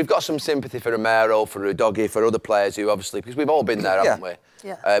 but we've got some sympathy for Romero, for Udogie, for other players who obviously, because we've all been there, haven't we?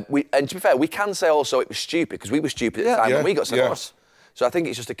 Yeah. And to be fair, we can say also it was stupid, because we were stupid at the time when we got sent off. So I think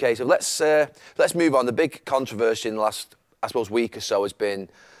it's just a case of let's move on. The big controversy in the last, I suppose, week or so has been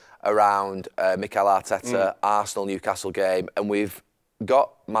around Mikel Arteta, Arsenal-Newcastle game, and we've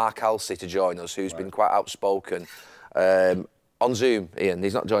got Mark Halsey to join us, who's been quite outspoken. On Zoom, Ian.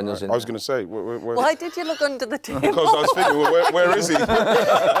 He's not joining us. I was going to say, why did you look under the table? Because I was thinking, where is he?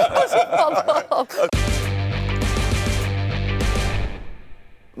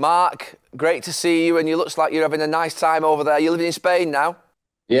 Mark, great to see you, and you looks like you're having a nice time over there. You're living in Spain now?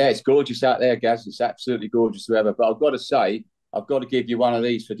 Yeah, it's gorgeous out there, Gaz. It's absolutely gorgeous weather. But I've got to say, I've got to give you one of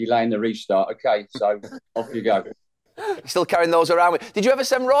these for delaying the restart. Okay, so off you go. You're still carrying those around with. Did you ever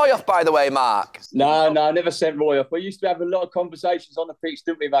send Roy off, by the way, Mark? No, I never sent Roy off. We used to have a lot of conversations on the pitch,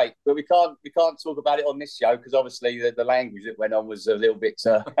 didn't we, mate? But we can't talk about it on this show because obviously the language that went on was a little bit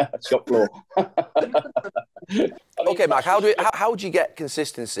shop floor. Okay, Mark, how do you get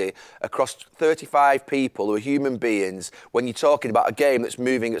consistency across 35 people who are human beings when you're talking about a game that's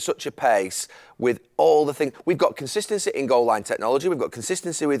moving at such a pace with all the things? We've got consistency in goal line technology. We've got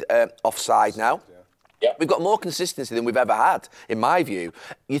consistency with offside now. Yeah. We've got more consistency than we've ever had, in my view.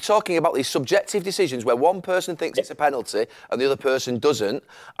 You're talking about these subjective decisions where one person thinks it's a penalty and the other person doesn't,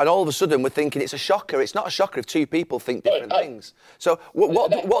 and all of a sudden we're thinking it's a shocker. It's not a shocker if two people think different things. So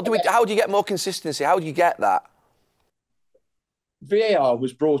how do you get more consistency? How do you get that? VAR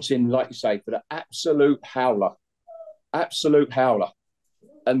was brought in, like you say, for the absolute howler.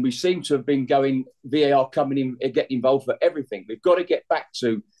 And we seem to have been going, VAR coming in and getting involved for everything. We've got to get back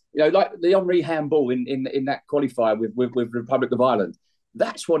to, like the Henry handball in that qualifier with Republic of Ireland.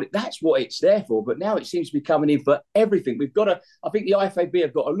 That's what it's there for. But now it seems to be coming in for everything. I think the IFAB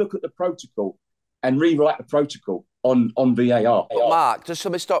have got to look at the protocol and rewrite the protocol on VAR. But Mark, just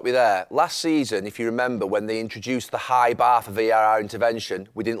let me stop you there. Last season, if you remember, when they introduced the high bar for VAR intervention,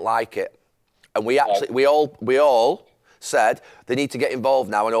 we didn't like it. And we all said they need to get involved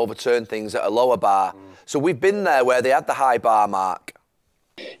now and overturn things at a lower bar. So we've been there where they had the high bar, Mark.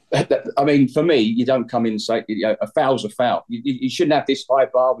 I mean, for me, you don't come in and say a foul's a foul. You shouldn't have this high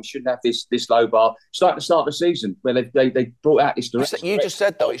bar. We shouldn't have this low bar. Start the start of the season where they brought out this direction. You just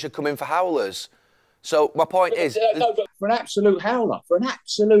said though it should come in for howlers. So my point is, for an absolute howler,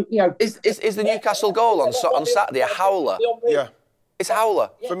 is the Newcastle goal on Saturday a howler? Yeah. It's howler.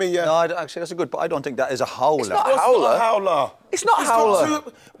 For me, yeah. No, actually, that's a good, but I don't think that is a howler. It's not a howler. It's not a howler.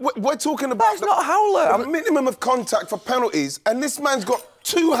 We're talking about it's not a howler. The minimum of contact for penalties, and this man's got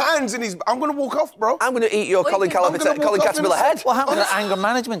two hands in his... I'm going to walk off, bro. I'm going to eat your Colin Caterpillar head. What happened to anger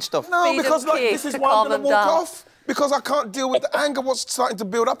management stuff? No, because this is why I'm going to walk off. Because I can't deal with the anger, what's starting to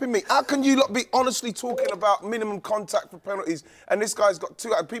build up in me. How can you lot be honestly talking about minimum contact for penalties and this guy's got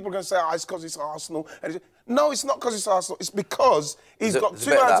two... People are going to say, it's because it's Arsenal. No, it's not because it's Arsenal. It's because he's got two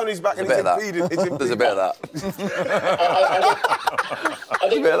hands on his back and he's impeded. There's a bit of that. I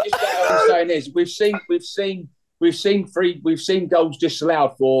think what I'm saying is we've seen goals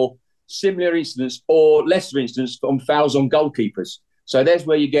disallowed for similar incidents or lesser incidents on fouls on goalkeepers. So there's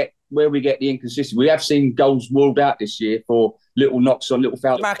where we get the inconsistency. We have seen goals ruled out this year for little knocks on little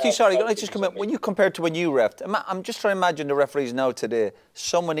fouls. Mark, sorry, can I just come in? When you compared to when you refed, I'm just trying to imagine the referees now today,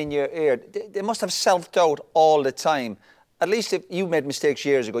 someone in your ear, they must have self-doubt all the time. At least if you made mistakes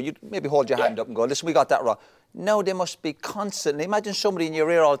years ago, you'd maybe hold your hand up and go, listen, we got that wrong. Now they must be constantly, imagine somebody in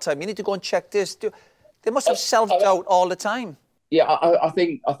your ear all the time, you need to go and check this. They must have self-doubt all the time. Yeah, I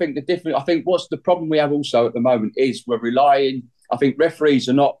think what's the problem we have also at the moment is we're relying... I think referees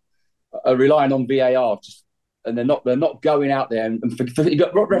are relying on VAR, and they're not going out there and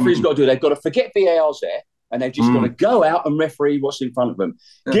what referees got to do. They've got to forget VAR's there, and they've just got to go out and referee what's in front of them,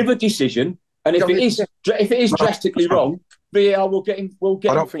 give a decision, and if it is drastically wrong, VAR will get. I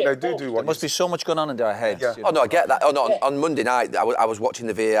don't think they do what. There must be so much going on in their heads. Yeah. Oh no, I get that. Oh no, on Monday night I was watching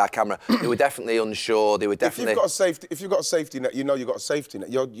the VAR camera. They were definitely unsure. They were definitely. If you've got a safety net, you've got a safety net.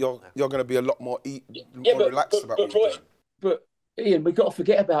 You're going to be a lot more relaxed about it. But Ian, we've got to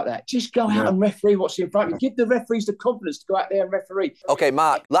forget about that. Just go out and referee what's in front of you. Give the referees the confidence to go out there and referee. OK,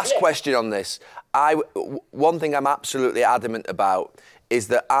 Mark, last question on this. One thing I'm absolutely adamant about is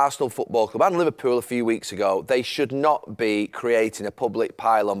that Arsenal Football Club and Liverpool a few weeks ago, they should not be creating a public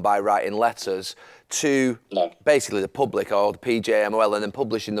pylon by writing letters to basically the public or the PJMOL and then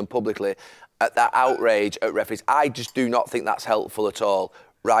publishing them publicly at that outrage at referees. I just do not think that's helpful at all.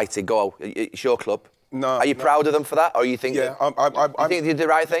 Wrighty, go. It's your club. No. Are you proud of them for that, or you think? Yeah, you think they did the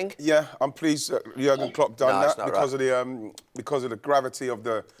right thing? Yeah, I'm pleased Jurgen Klopp done that because of the gravity of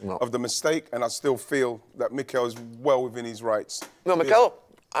the mistake, and I still feel that Mikel is well within his rights. No, Mikel,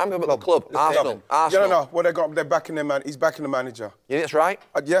 I'm about the club, Arsenal. Arsenal. Yeah, no. Well, they're backing their man. He's backing the manager. You think that's right?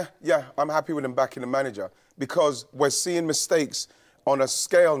 Yeah. I'm happy with him backing the manager because we're seeing mistakes on a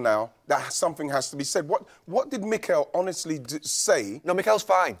scale now that something has to be said. What did Mikel honestly say? No, Mikel's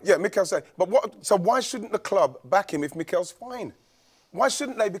fine. Yeah, Mikel said. But so why shouldn't the club back him if Mikel's fine? Why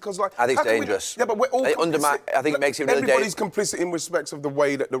shouldn't they? Because I think it's dangerous. Yeah, but we're all complicit. I think it makes it really dangerous. Everybody's complicit in respects of the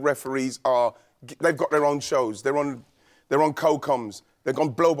way that the referees are. They've got their own shows. They're on co-coms. They've gone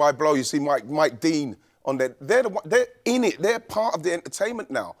blow by blow. You see Mike Dean on there. They're in it. They're part of the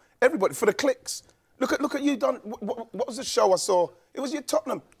entertainment now. Everybody for the clicks. Look at you, Don. What was the show I saw? It was your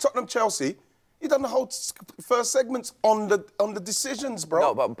Tottenham Chelsea. You done the whole first segments on the decisions,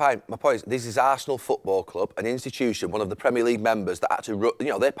 bro. No, but my point is, this is Arsenal Football Club, an institution, one of the Premier League members that actually, you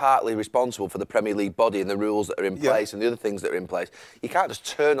know, they're partly responsible for the Premier League body and the rules that are in place and the other things that are in place. You can't just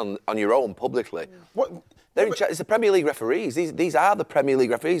turn on your own publicly. What? It's the Premier League referees. These are the Premier League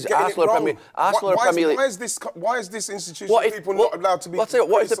referees. Arsenal are Premier League. Why is this institution people not allowed to be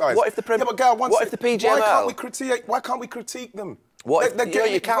criticised? What if the Premier? Yeah, but Gal, what if the PGML? Why can't we critique them?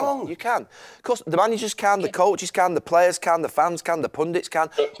 You can. Of course, the managers can, the coaches can, the players can, the fans can, the pundits can.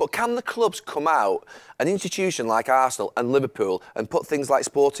 But can the clubs come out, an institution like Arsenal and Liverpool, and put things like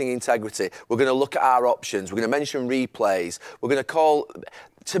sporting integrity? We're going to look at our options. We're going to mention replays. We're going to call.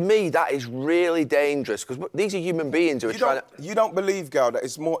 To me, that is really dangerous because these are human beings who are trying to. You don't believe, Gal, that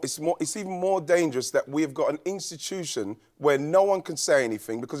it's even more dangerous that we've got an institution where no one can say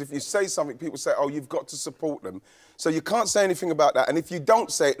anything, because if you say something, people say, "Oh, you've got to support them." So you can't say anything about that. And if you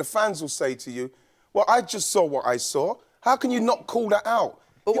don't say it, the fans will say to you, "Well, I just saw what I saw." How can you not call that out?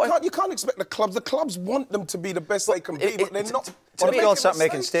 You can't expect the clubs. The clubs want them to be the best they can be, but they're not. What if they all start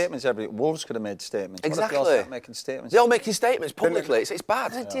making statements? Wolves could have made statements. Exactly. What if they all start making statements? They're all making statements publicly. It's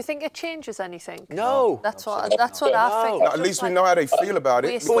bad. Do you think it changes anything? No. That's what I think. No, at least we know how they feel about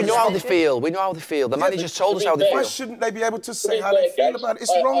it. But we know how they feel. We know how they feel. The managers told us how they feel. Why shouldn't they be able to say how they feel about it?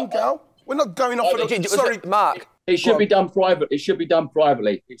 It's wrong, Gal. We're not going off of the... Sorry, Mark. It should be done privately. It should be done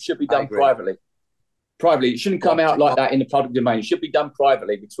privately. It should be done privately. Privately. It shouldn't come out like that in the public domain. It should be done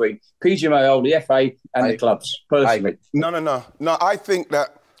privately between PGMOL, the FA and the clubs, personally. No. I think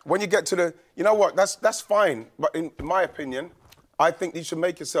that when you get to the... You know what? That's fine. But in my opinion, I think you should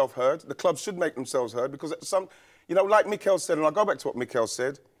make yourself heard. The clubs should make themselves heard because some... You know, like Mikel said, and I'll go back to what Mikel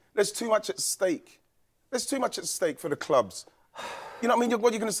said, there's too much at stake. There's too much at stake for the clubs. You know what I mean?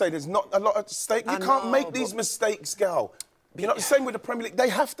 What are you going to say? There's not a lot at stake? You can't make these mistakes, Gal. You know, the same with the Premier League. They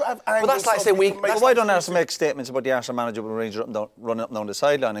have to have angles. Well, that's like saying why don't Arsenal make statements about the Arsenal manager when Rangers running up and down the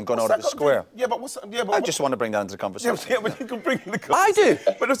sideline and going out of the square? Yeah, but I just want to bring that into the conversation. Yeah, but you can bring in the conversation.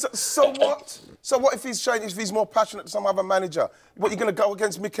 I do. But so what? So what if he's more passionate than some other manager? What, you're going to go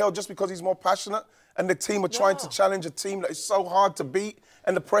against Mikel just because he's more passionate and the team are trying to challenge a team that is so hard to beat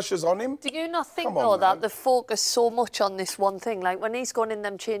and the pressure's on him? Do you not think, though, that they've focused so much on this one thing? Like, when he's going in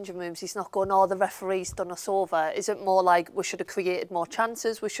them changing rooms, he's not going, "Oh, the referee's done us over." Is it more like, we should have created more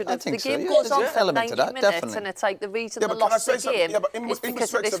chances? We should have... The game goes on for 90 minutes, and it's like the reason they lost the game is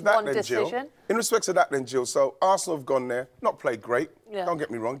because of this one decision. In respect to that then, Jill, so Arsenal have gone there, not played great, don't get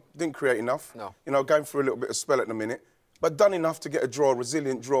me wrong, didn't create enough. No. You know, going through a little bit of spell at the minute, but done enough to get a draw, a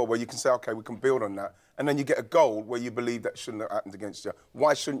resilient draw, where you can say, OK, we can build on that. And then you get a goal where you believe that shouldn't have happened against you.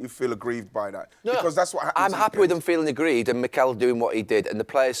 Why shouldn't you feel aggrieved by that? No, because that's what happens. I'm happy with them feeling aggrieved and Mikel doing what he did and the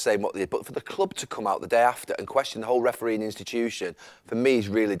players saying what they did. But for the club to come out the day after and question the whole refereeing institution, for me, is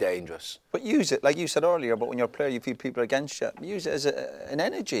really dangerous. But use it, like you said earlier, but when you're a player, you feel people are against you. Use it as an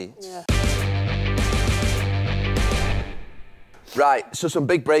energy. Yeah. Right, so some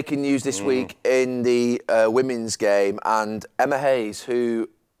big breaking news this week in the women's game, and Emma Hayes, who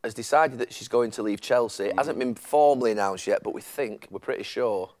has decided that she's going to leave Chelsea. It hasn't been formally announced yet, but we're pretty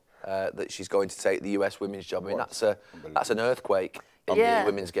sure that she's going to take the US women's job. I mean, that's an earthquake in the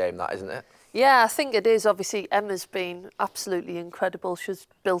women's game, that, isn't it? Yeah, I think it is. Obviously, Emma's been absolutely incredible. She's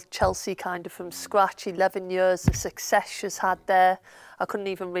built Chelsea kind of from scratch, 11 years, the success she's had there. I couldn't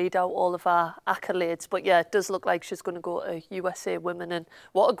even read out all of our accolades, but yeah, it does look like she's going to go to USA Women, and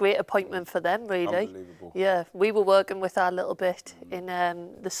what a great appointment for them, really. Unbelievable. Yeah, we were working with her a little bit in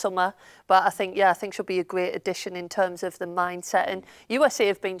the summer, but I think she'll be a great addition in terms of the mindset. And USA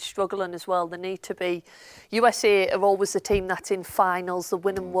have been struggling as well. They need to be. USA are always the team that's in finals, they're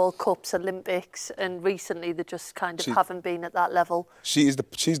winning World Cups, Olympics, and recently they just kind of haven't been at that level. She's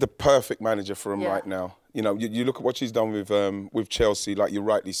the perfect manager for them right now. You know, you look at what she's done with Chelsea, like you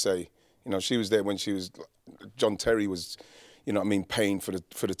rightly say. You know, she was there when John Terry was, you know what I mean, paying for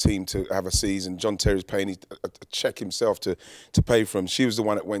the team to have a season. John Terry's paying a check himself to pay for them. She was the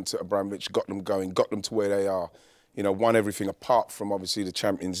one that went to Abramovich, got them going, got them to where they are. You know, won everything apart from obviously the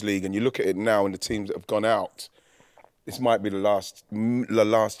Champions League. And you look at it now and the teams that have gone out, this might be the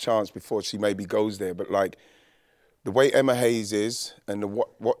last chance before she maybe goes there. But like the way Emma Hayes is and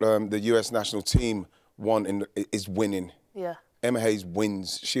what the US national team want is winning. Yeah. Emma Hayes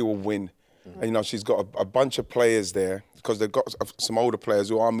wins. She will win. And, you know, she's got a bunch of players there because they've got some older players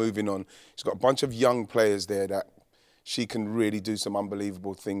who are moving on. She's got a bunch of young players there that she can really do some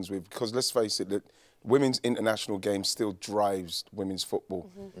unbelievable things with. Because let's face it, that women's international game still drives women's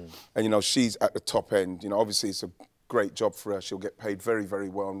football. And, you know, she's at the top end. You know, obviously it's a great job for her. She'll get paid very, very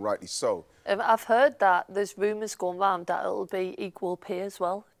well, and rightly so. I've heard that there's rumours going round that it'll be equal pay as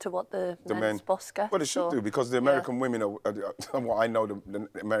well to what the men's boss gets. Well, it should do, because the American women are what I know the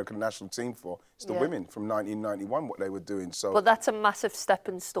American national team for. It's the women from 1991, what they were doing. So, but that's a massive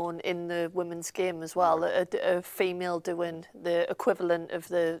stepping stone in the women's game as well. A female doing the equivalent of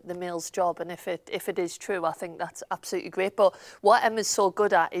the male's job, and if it is true, I think that's absolutely great. But what Emma's so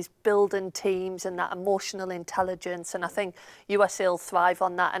good at is building teams and that emotional intelligence, and I think USA will thrive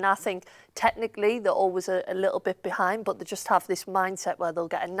on that. And I think technically they're always a little bit behind, but they just have this mindset where they'll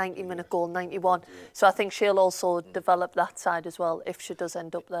get a 90-minute goal, 91. So I think she'll also develop that side as well if she does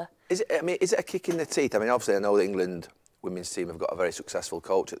end up there. Is it a kick in the teeth? I mean, obviously I know the England women's team have got a very successful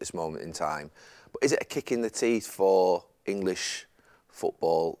coach at this moment in time, but is it a kick in the teeth for English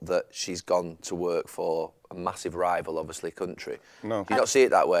football that she's gone to work for a massive rival, obviously, country? No. Do you not see it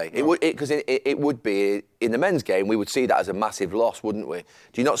that way? No. It would be, in the men's game, we would see that as a massive loss, wouldn't we?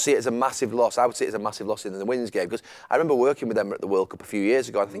 Do you not see it as a massive loss? I would see it as a massive loss in the women's game, because I remember working with them at the World Cup a few years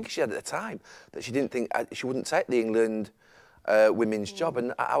ago. I think she had at the time that she didn't think she wouldn't take the England women's job,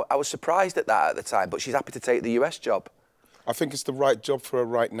 and I was surprised at that at the time, but she's happy to take the US job. I think it's the right job for her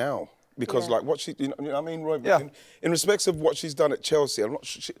right now. Because like what she, you know what I mean, Roy? Yeah. In respects of what she's done at Chelsea, I'm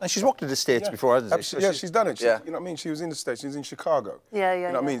not. And she's walked to the States before, hasn't she? Yeah, she's done it. You know what I mean? She was in the States. She was in Chicago. You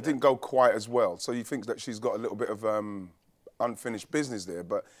know what I mean? It didn't go quite as well. So you think that she's got a little bit of unfinished business there.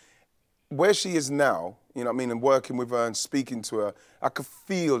 But where she is now, you know what I mean, and working with her and speaking to her, I could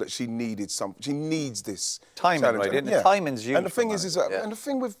feel that she needed something. She needs this timing, right? Isn't it? Timing's huge. And the thing is and the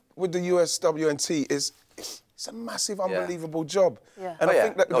thing with the USWNT is. It's a massive, unbelievable job. And I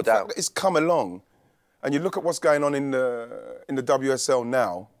think that the fact that it's come along, and you look at what's going on in the WSL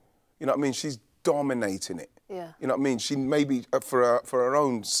now, you know what I mean? She's dominating it. You know what I mean? She maybe for her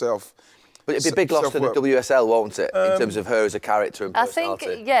own self. But it'd be a big loss to the WSL, won't it? In terms of her as a character and personality.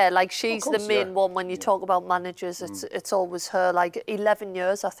 I think, like she's the main one when you talk about managers. It's always her. Like 11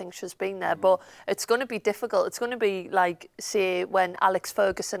 years, I think she's been there. But it's going to be difficult. It's going to be like, say, when Alex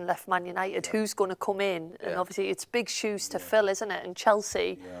Ferguson left Man United, who's going to come in? And obviously, it's big shoes to fill, isn't it? And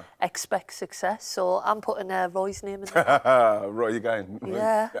Chelsea expects success. So I'm putting Roy's name in there. Roy, you're going?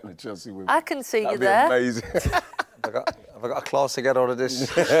 Yeah. Chelsea with I can see That'd you there. Amazing. Have I got a clause to get out of this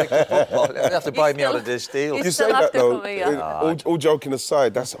football? You have to buy me out of this deal. You say that though, all joking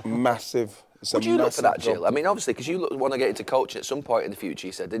aside, that's massive. Would you look for that, Jill? I mean, obviously, because you want to get into coaching at some point in the future,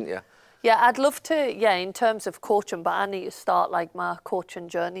 you said, didn't you? Yeah, I'd love to, in terms of coaching, but I need to start, like, my coaching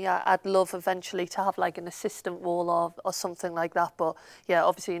journey. I'd love eventually to have, like, an assistant role or something like that, but,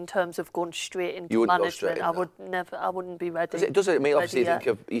 obviously, in terms of going straight into management, I wouldn't be ready. Does it? I mean, obviously,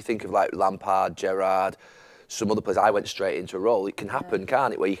 you think of, like, Lampard, Gerrard, some other players. I went straight into a role. It can happen,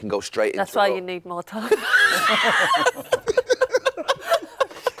 can't it, where you can go straight into a role? That's why you need more time.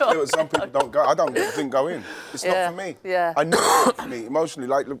 Some people don't go. I didn't go in. It's not for me. I know it's not for me emotionally.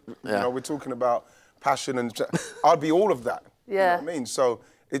 Like, you know, we're talking about passion, and I'd be all of that. You know what I mean? So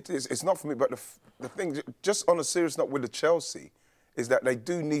it's not for me. But the thing, just on a serious note with the Chelsea, is that they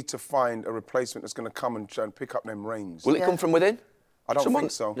do need to find a replacement that's going to come and try and pick up them reins. Will it come from within? I don't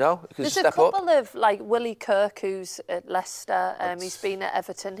think so. No, there's a couple of, like, Willie Kirk, who's at Leicester. He's been at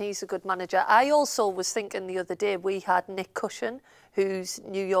Everton. He's a good manager. I also was thinking the other day, we had Nick Cushion, who's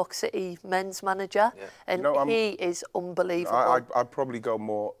New York City men's manager, and he is unbelievable. I'd probably go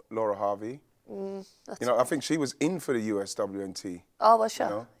more Laura Harvey. You know, I think she was in for the USWNT. Oh, was she? You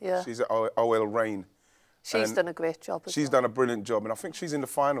know? She's at OL Reign. She's done a great job. She's done a brilliant job, and I think she's in the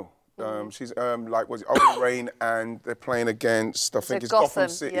final. She's like, was it OL Reign, and they're playing against, I think it's Gotham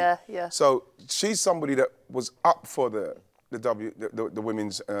City. So she's somebody that was up for the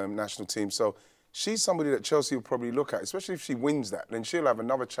women's national team. So she's somebody that Chelsea will probably look at, especially if she wins that. Then she'll have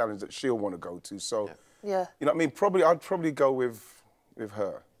another challenge that she'll want to go to. So you know what I mean? I'd probably go with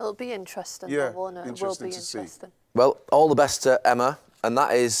her. It'll be interesting. Won't it? Interesting It will be to interesting. see. Well, all the best to Emma. And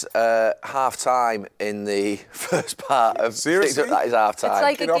that is half-time in the first part of... Seriously? That is half-time. It's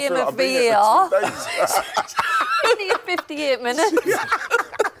like a game of VAR. Only 58 minutes.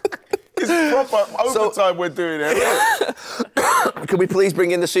 It's proper overtime we're doing it. Can we please bring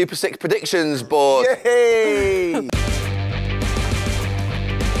in the Super 6 predictions board? Yay!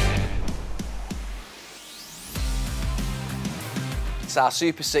 It's our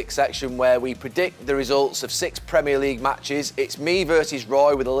Super 6 section where we predict the results of 6 Premier League matches. It's me versus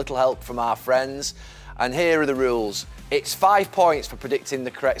Roy with a little help from our friends. And here are the rules. It's 5 points for predicting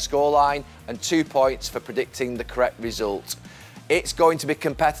the correct scoreline and 2 points for predicting the correct result. It's going to be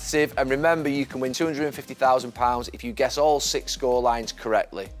competitive, and remember, you can win £250,000 if you guess all 6 scorelines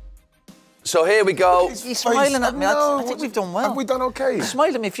correctly. So here we go. He's smiling at me. I think we've done well. Have we done okay? He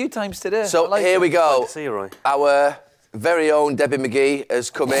smiled at me a few times today. So here we go. See you, Roy. Our very own Debbie McGee has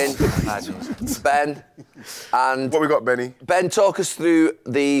come in. Ben. And What we got, Benny? Ben, talk us through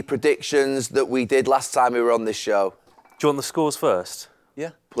the predictions that we did last time we were on this show. Do you want the scores first? Yeah.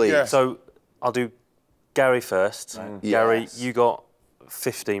 Please. Yeah. So I'll do Gary first. Gary, Yes. you got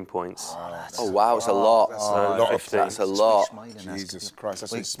 15 points. Oh, wow, it's a lot. That's a lot of That's a lot. Jesus Christ,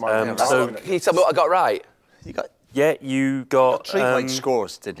 that's smiling. so- Can you tell me what I got right? You got Yeah, you got 3 right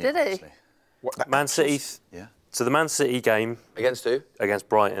scores, didn't you? Did he? actually? Man City. Yeah. So the Man City game Against who? against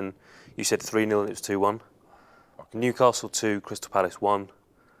Brighton, you said 3-0 and it was 2-1. Newcastle 2, Crystal Palace 1,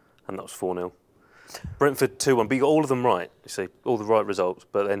 and that was 4-0. Brentford 2-1, but you got all of them right. You see, all the right results.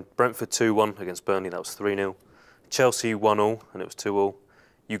 But then Brentford 2-1 against Burnley, that was 3-0. Chelsea 1-0, and it was 2-0.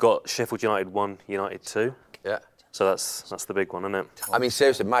 You got Sheffield United 1, United 2. Yeah. So that's the big one, isn't it? I mean,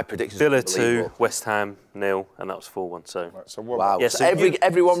 seriously, my predictions Villa are 2, unbelievable. West Ham 0, and that was 4-1. So So what Wow. Yeah, so so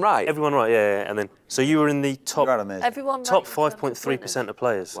everyone right? everyone right, yeah. And then so you were in the top You're amazing. Everyone top right 5.3% of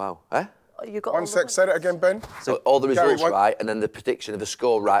players. Wow. Eh? You got One all the sec, ones. say that again, Ben. So all the Gary, results what- right, and then the prediction of the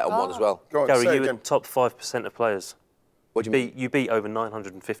score right on one as well. Go on, Gary, say you it were again. top 5% of players. What do you mean? You beat over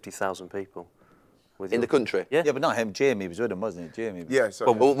 950,000 people. With In the country? Yeah. Yeah, but not him. Jamie was with him, wasn't he? Jamie. Yeah,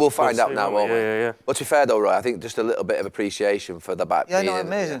 so We'll find out now, won't we? Yeah. But to be fair though, Roy, I think just a little bit of appreciation for the back. Yeah, being no, in-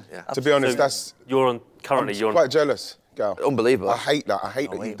 amazing. Yeah. to be honest, that's You're on currently. You're on. quite jealous, Gal. Unbelievable. I hate that. I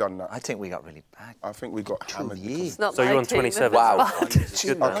hate that you've done that. I think we got really bad. I think we got hammered. It's not So my you're on team, if 27. it's Wow. bad.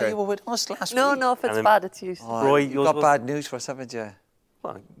 Good. Okay. You were with us last No, week. no, if it's And then- bad, it's used. Roy, you yours got was- bad news for us, haven't you?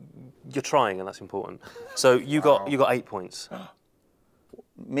 Well, you're trying, and that's important. So you got 8 points.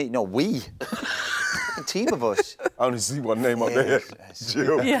 Me? No, we. A team of us. I only see one name up there.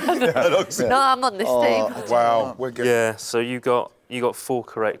 Jill. Yeah, no, I'm on this team. Wow, we're getting. Yeah. So you got 4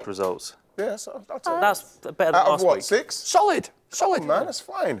 correct results. Yeah, so I'll take That's better than Out of last what, week. 6? Solid. Solid. Oh, man, that's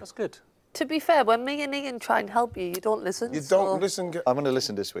fine. That's good. To be fair, when me and Ian try and help you, you don't listen. You so- don't listen. I'm going to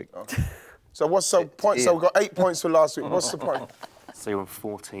listen this week. So what's the point? So we've got 8 points for last week. What's the point? So you're on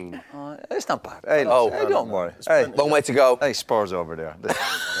 14. It's not bad. Hey, Oh. hey, don't worry. Hey, Long way to go. hey, Spurs over there.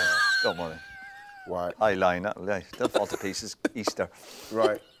 Don't worry. Right, I line that. They'll fall to pieces. Easter.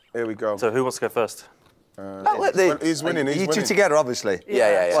 right. Here we go. So who wants to go first? Let the- Well, he's winning. He's You two winning. together, obviously.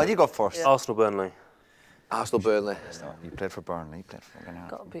 Yeah. Well, you go first. Arsenal, Burnley. Arsenal, Burnley. You played for Burnley. You played for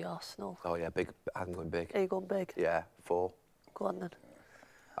Got to be Arsenal. Oh yeah, big. I'm going big. Are you going big? Yeah, 4. Go on then.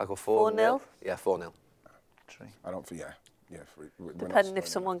 I go 4. 4-0? Yeah, 4-0. I don't think. Yeah. We're not Depending if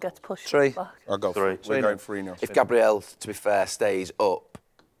scoring. someone gets pushed 3. back. I'll go 3. 3. We're going 3-0. If Gabriel, to be fair, stays up.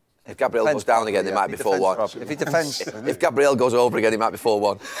 If Gabriel goes Defends down again, properly, it might be If he defends 4-1. properly. If he defends. If Gabriel goes over again, it might be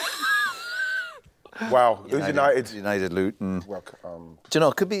 4-1. Wow, who's United? United Luton. Welcome. Do you know,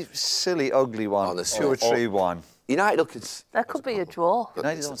 it could be silly, ugly one. Honestly. 2 or 3-1. United, look, it's... That could be a draw.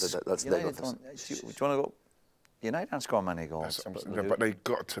 United That's- don't. that's United negative. don't. Do you want to go? United don't score many goals. But they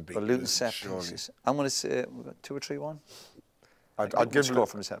got to be. But Luton set surely. pieces. I'm going to say we've got 2 or 3-1. I'd give score Luton,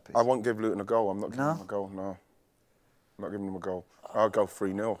 from the set piece. I won't give Luton a goal. I'm not giving No? them a goal. No, I'm not giving them a goal. I'll go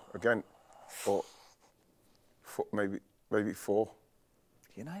 3-0 again, or maybe 4.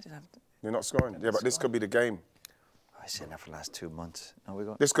 United have. You're not scoring. Yeah, but this could be the game. I said that for the last 2 months. Now we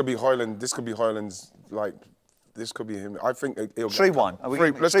got This could be Highland. This could be Highland's. Like, this could be him. I think he'll. 3-1. Are we Three,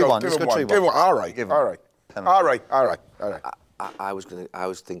 giving- let's 3-1. go. Let's Give him go one. 3-1. Give him one. All right. Give him All right. penalty. All right. I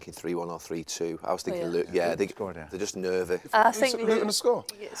was thinking 3-1 or 3-2. I was thinking, yeah. yeah, Score there. they're just nervy. I think Luton to score.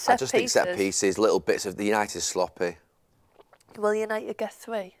 I just think set pieces, little bits of the United sloppy. Will United get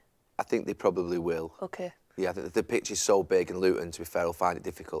 3? I think they probably will. Okay. Yeah, the pitch is so big, and Luton, to be fair, will find it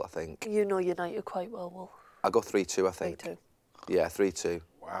difficult, I think. You know United quite well, Wolf. I'll go 3-2, I think. 3-2. Yeah, 3-2.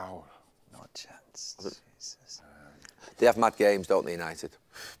 Wow. No chance. Jesus. They have mad games, don't they, United?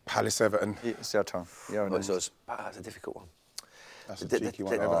 Palace Everton. It's your turn. You're Oh, next. it's us. That's a difficult one. That's a cheeky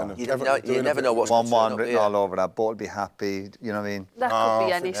one. Everton. You never know what's going to 1-1 turn up written here. all over that. Ball be happy. You know what I mean? That could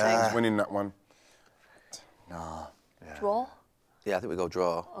be anything. He's winning that one. No. Draw? Yeah, I think we go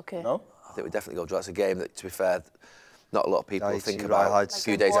draw. Okay. No. I think we definitely go draw. It's a game that, to be fair, not a lot of people Right, think you're about right, a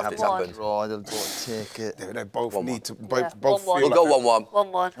few days after it's 1-1. happened. Draw, they'll take it. They both 1-1. need to. Yeah, Both 1-1. feel We'll like go they're- 1-1.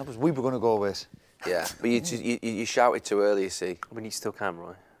 1-1. That was we were going to go with. Yeah, but you shouted too early, you see. I mean, you still can,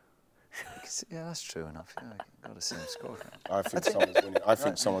 right? Yeah, that's true enough. Yeah, got the same score. I think someone's winning. I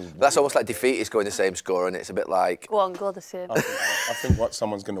think someone's. That's almost like defeat is going the same score, and it's a bit like... Go on, go the same. I think what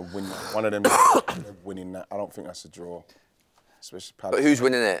someone's going to win. One of them they're winning that. I don't think that's a draw. Especially Palace. But who's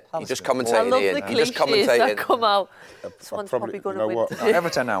winning it? You're just I commentating, love Ian. the You're just cliches that commentating. come out. This one's probably going you know to win what? today.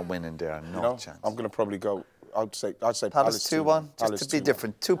 Everton are winning there. No No, chance. I'm going to probably go. I'd say Palace Palace 2-1, just to be 2-1.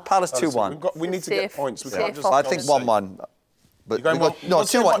 different. Palace 2-1. We need to get points. We can't just I think 1-1. But You're going no,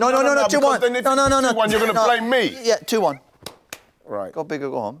 2-1. No, 2-1. Then if No. 2-1, you're going to blame me. Yeah, 2-1. Right. Go big or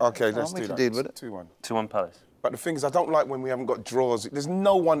go home. Okay, let's do we that. can deal with it. 2-1. 2-1 Palace. But the thing is, I don't like when we haven't got draws. There's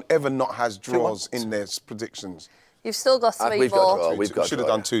no one ever not has draws in their predictions. You've still got 3 we've got a more. draw. We've got a Should have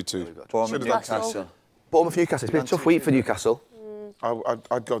draw, done 2-2. Bournemouth, Newcastle. Bournemouth, Newcastle. It's been a tough week for Newcastle.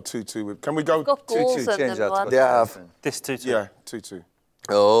 I'd go 2-2. Can we go We've got goals 2-2? in Change them, that to man. Yeah. This 2-2. Yeah, 2-2.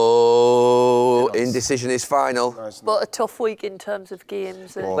 Oh, indecision is final. But a tough week in terms of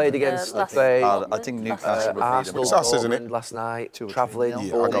games. And, Played against, last played, I think Newcastle will beat Arsenal, It's us, isn't it? Dortmund last night, 2 or 3 travelling. nil.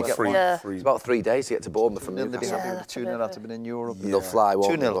 Yeah, I got Yeah. three. It's about 3 days to get to Bournemouth from They'll be Newcastle. happy with that's 2-0 a bit after being in Europe. They'll fly,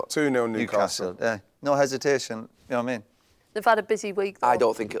 won't they? 2-0. 2-0 Newcastle. Yeah. No hesitation. You know what I mean? They've had a busy week, though. I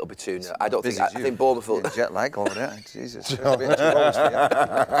don't think it'll be 2-0. I don't think. Busy I as you. think Bournemouth will. Yeah, jet lag over there. Jesus. There's been 2 hours for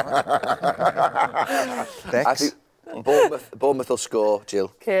you. I think Bournemouth will score, Jill.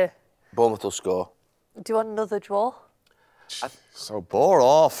 Okay. Bournemouth will score. Do you want another draw? So Bore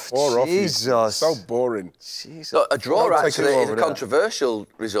off. Bore off. Jesus. So boring. Jesus. No, a draw Don't take actually it is over a there. controversial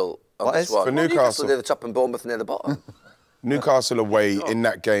result on What this is? one. For Well, Newcastle. near the top and Bournemouth near the bottom. Newcastle away in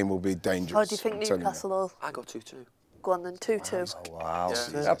that game will be dangerous. How do you think I'm telling you. Newcastle will I go 2-2. go on then? 2-2. Wow.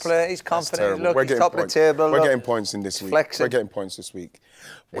 Yeah. That player, he's confident. Terrible. Look, We're he's getting top of the points. table. We're look. getting points in this week. Flexing. We're getting points this week.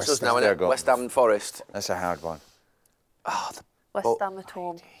 It's us now, There you innit? go. West Ham and Forest. That's a hard one. West Oh. Ham at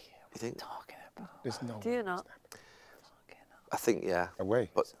home. You think? There's no Do you not? I think, yeah. away.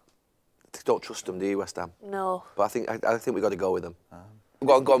 But don't trust them, do you, West Ham? No. But I think we've got to go with them.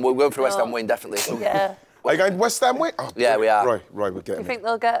 Go on. We're going for West No. Ham win, definitely. Yeah. Are you going West Ham way? Oh, Yeah, we are. Right, we're Do you getting think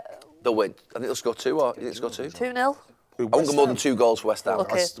they'll get They'll win. I think they'll score 2 or... You think they'll score 2? 2-0? it. I won't go more than 2 goals for West Ham.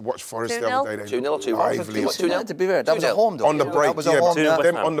 Okay. I watched Forest the 2-0? other day. 2-0 or 2-1? Lively. 2-0. To be fair, that was a 2-0. home though. On the break, That was a yeah. home. Two-nil.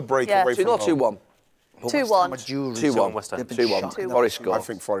 Them Ham. on the break Yeah. away 2-0 from or home. 2-1? 2-1. 2-1. West Ham. 2-1. 2-1. Forest score. I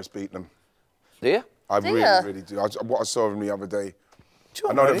think Forest beat them. Do you? I Do really, ya? really do. What I saw of them the other day. I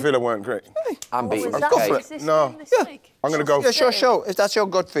on, know that Wrighty. Villa weren't great. I'm beating. Is that Okay. is this No. game this Yeah. week? I'm going to go Yeah, sure, show. If that's your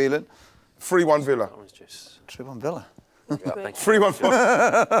gut feeling. 3-1 Villa. Orange juice. 3-1 Villa. 3-1.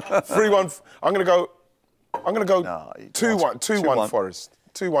 3-1. I'm going to go No, 2-1. 2-1 2-1. Forest.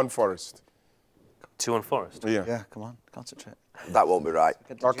 2-1 Forest. 2-1 Forest. Yeah. Yeah, come on, concentrate. That won't be right.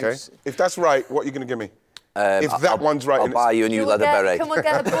 Okay. If that's right, what are you going to give me? If that one's right, I'll and buy you a new leather beret. Can we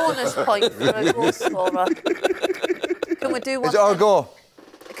get a bonus point for a goal scorer? Can we do one? Is it our goal?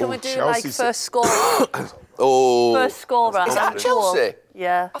 Can we do like Chelsea said- first scorer? Oh. First scorer. Is that and goal? Chelsea?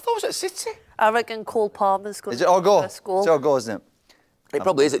 Yeah. I thought it was at City. I reckon Cole Palmer's going Is it our goal? first goal. It's our goal, isn't it? It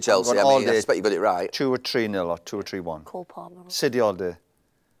probably is at Chelsea. going I all mean, I day. expect you got it right. 2 or 3-0 or 2 or 3-1. Cole Palmer. City all day.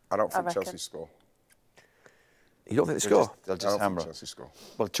 I don't think reckon. Chelsea score. You don't think they They'll score? They'll I just don't hammer. think Chelsea score.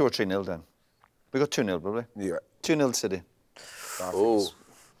 Well, 2 or 3-0 then. We got 2-0 probably. Yeah. 2-0 City. I think Oh.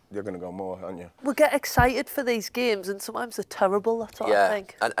 you're going to go more, aren't you? We get excited for these games and sometimes they're terrible, that's what I Yeah.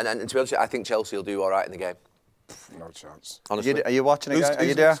 think. And to be honest, I think Chelsea will do all right in the game. No chance. Honestly. Are you watching it? Who's Are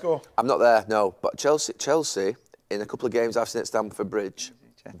you gonna there? score? I'm not there, no. But Chelsea, in a couple of games I've seen at Stamford Bridge,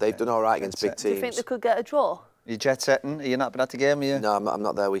 they've done all right against big Do you think teams. they could get a draw? Are you jet setting? Are you not been at the game? Are you? No, I'm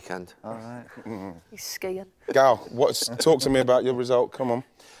not there weekend. All right. He's skiing. Gal, talk to me about your result. Come on.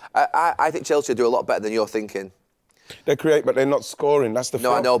 I think Chelsea will do a lot better than you're thinking. They create, but they're not scoring. That's the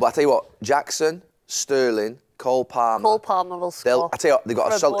No, I fact. know, but I tell you what, Jackson, Sterling, Cole Palmer. Cole Palmer will score. I tell you what, they've got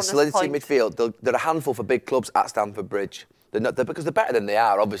for a solid bonus solidity in point. midfield. They're a handful for big clubs at Stamford Bridge. Because they're better than they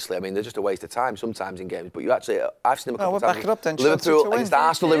are, obviously. I mean, they're just a waste of time sometimes in games. But I've seen them a couple we'll of times. back it up then, Chelsea Liverpool to win. against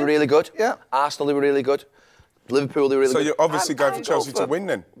Arsenal, they were really good. Yeah. Arsenal, they were really good. Liverpool, they were really So good. you're obviously going for I'd Chelsea go to win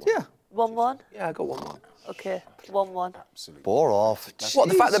then? Yeah. 1-1? Yeah, I got 1-1. Okay, 1-1. Bore off. What,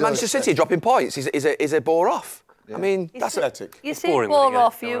 the fact that Jesus. Manchester City are dropping points is a bore off? I mean, that's a... Pathetic. You see boring it when you bore get it.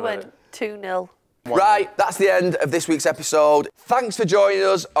 off, Don't you worry about went 2-0. Right, that's the end of this week's episode. Thanks for joining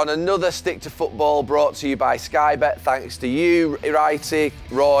us on another Stick to Football brought to you by Sky Bet. Thanks to you, Wrighty,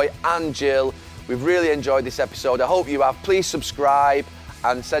 Roy and Jill. We've really enjoyed this episode. I hope you have. Please subscribe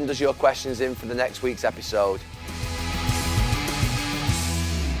and send us your questions in for the next week's episode.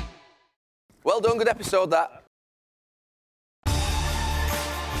 Well done, good episode that.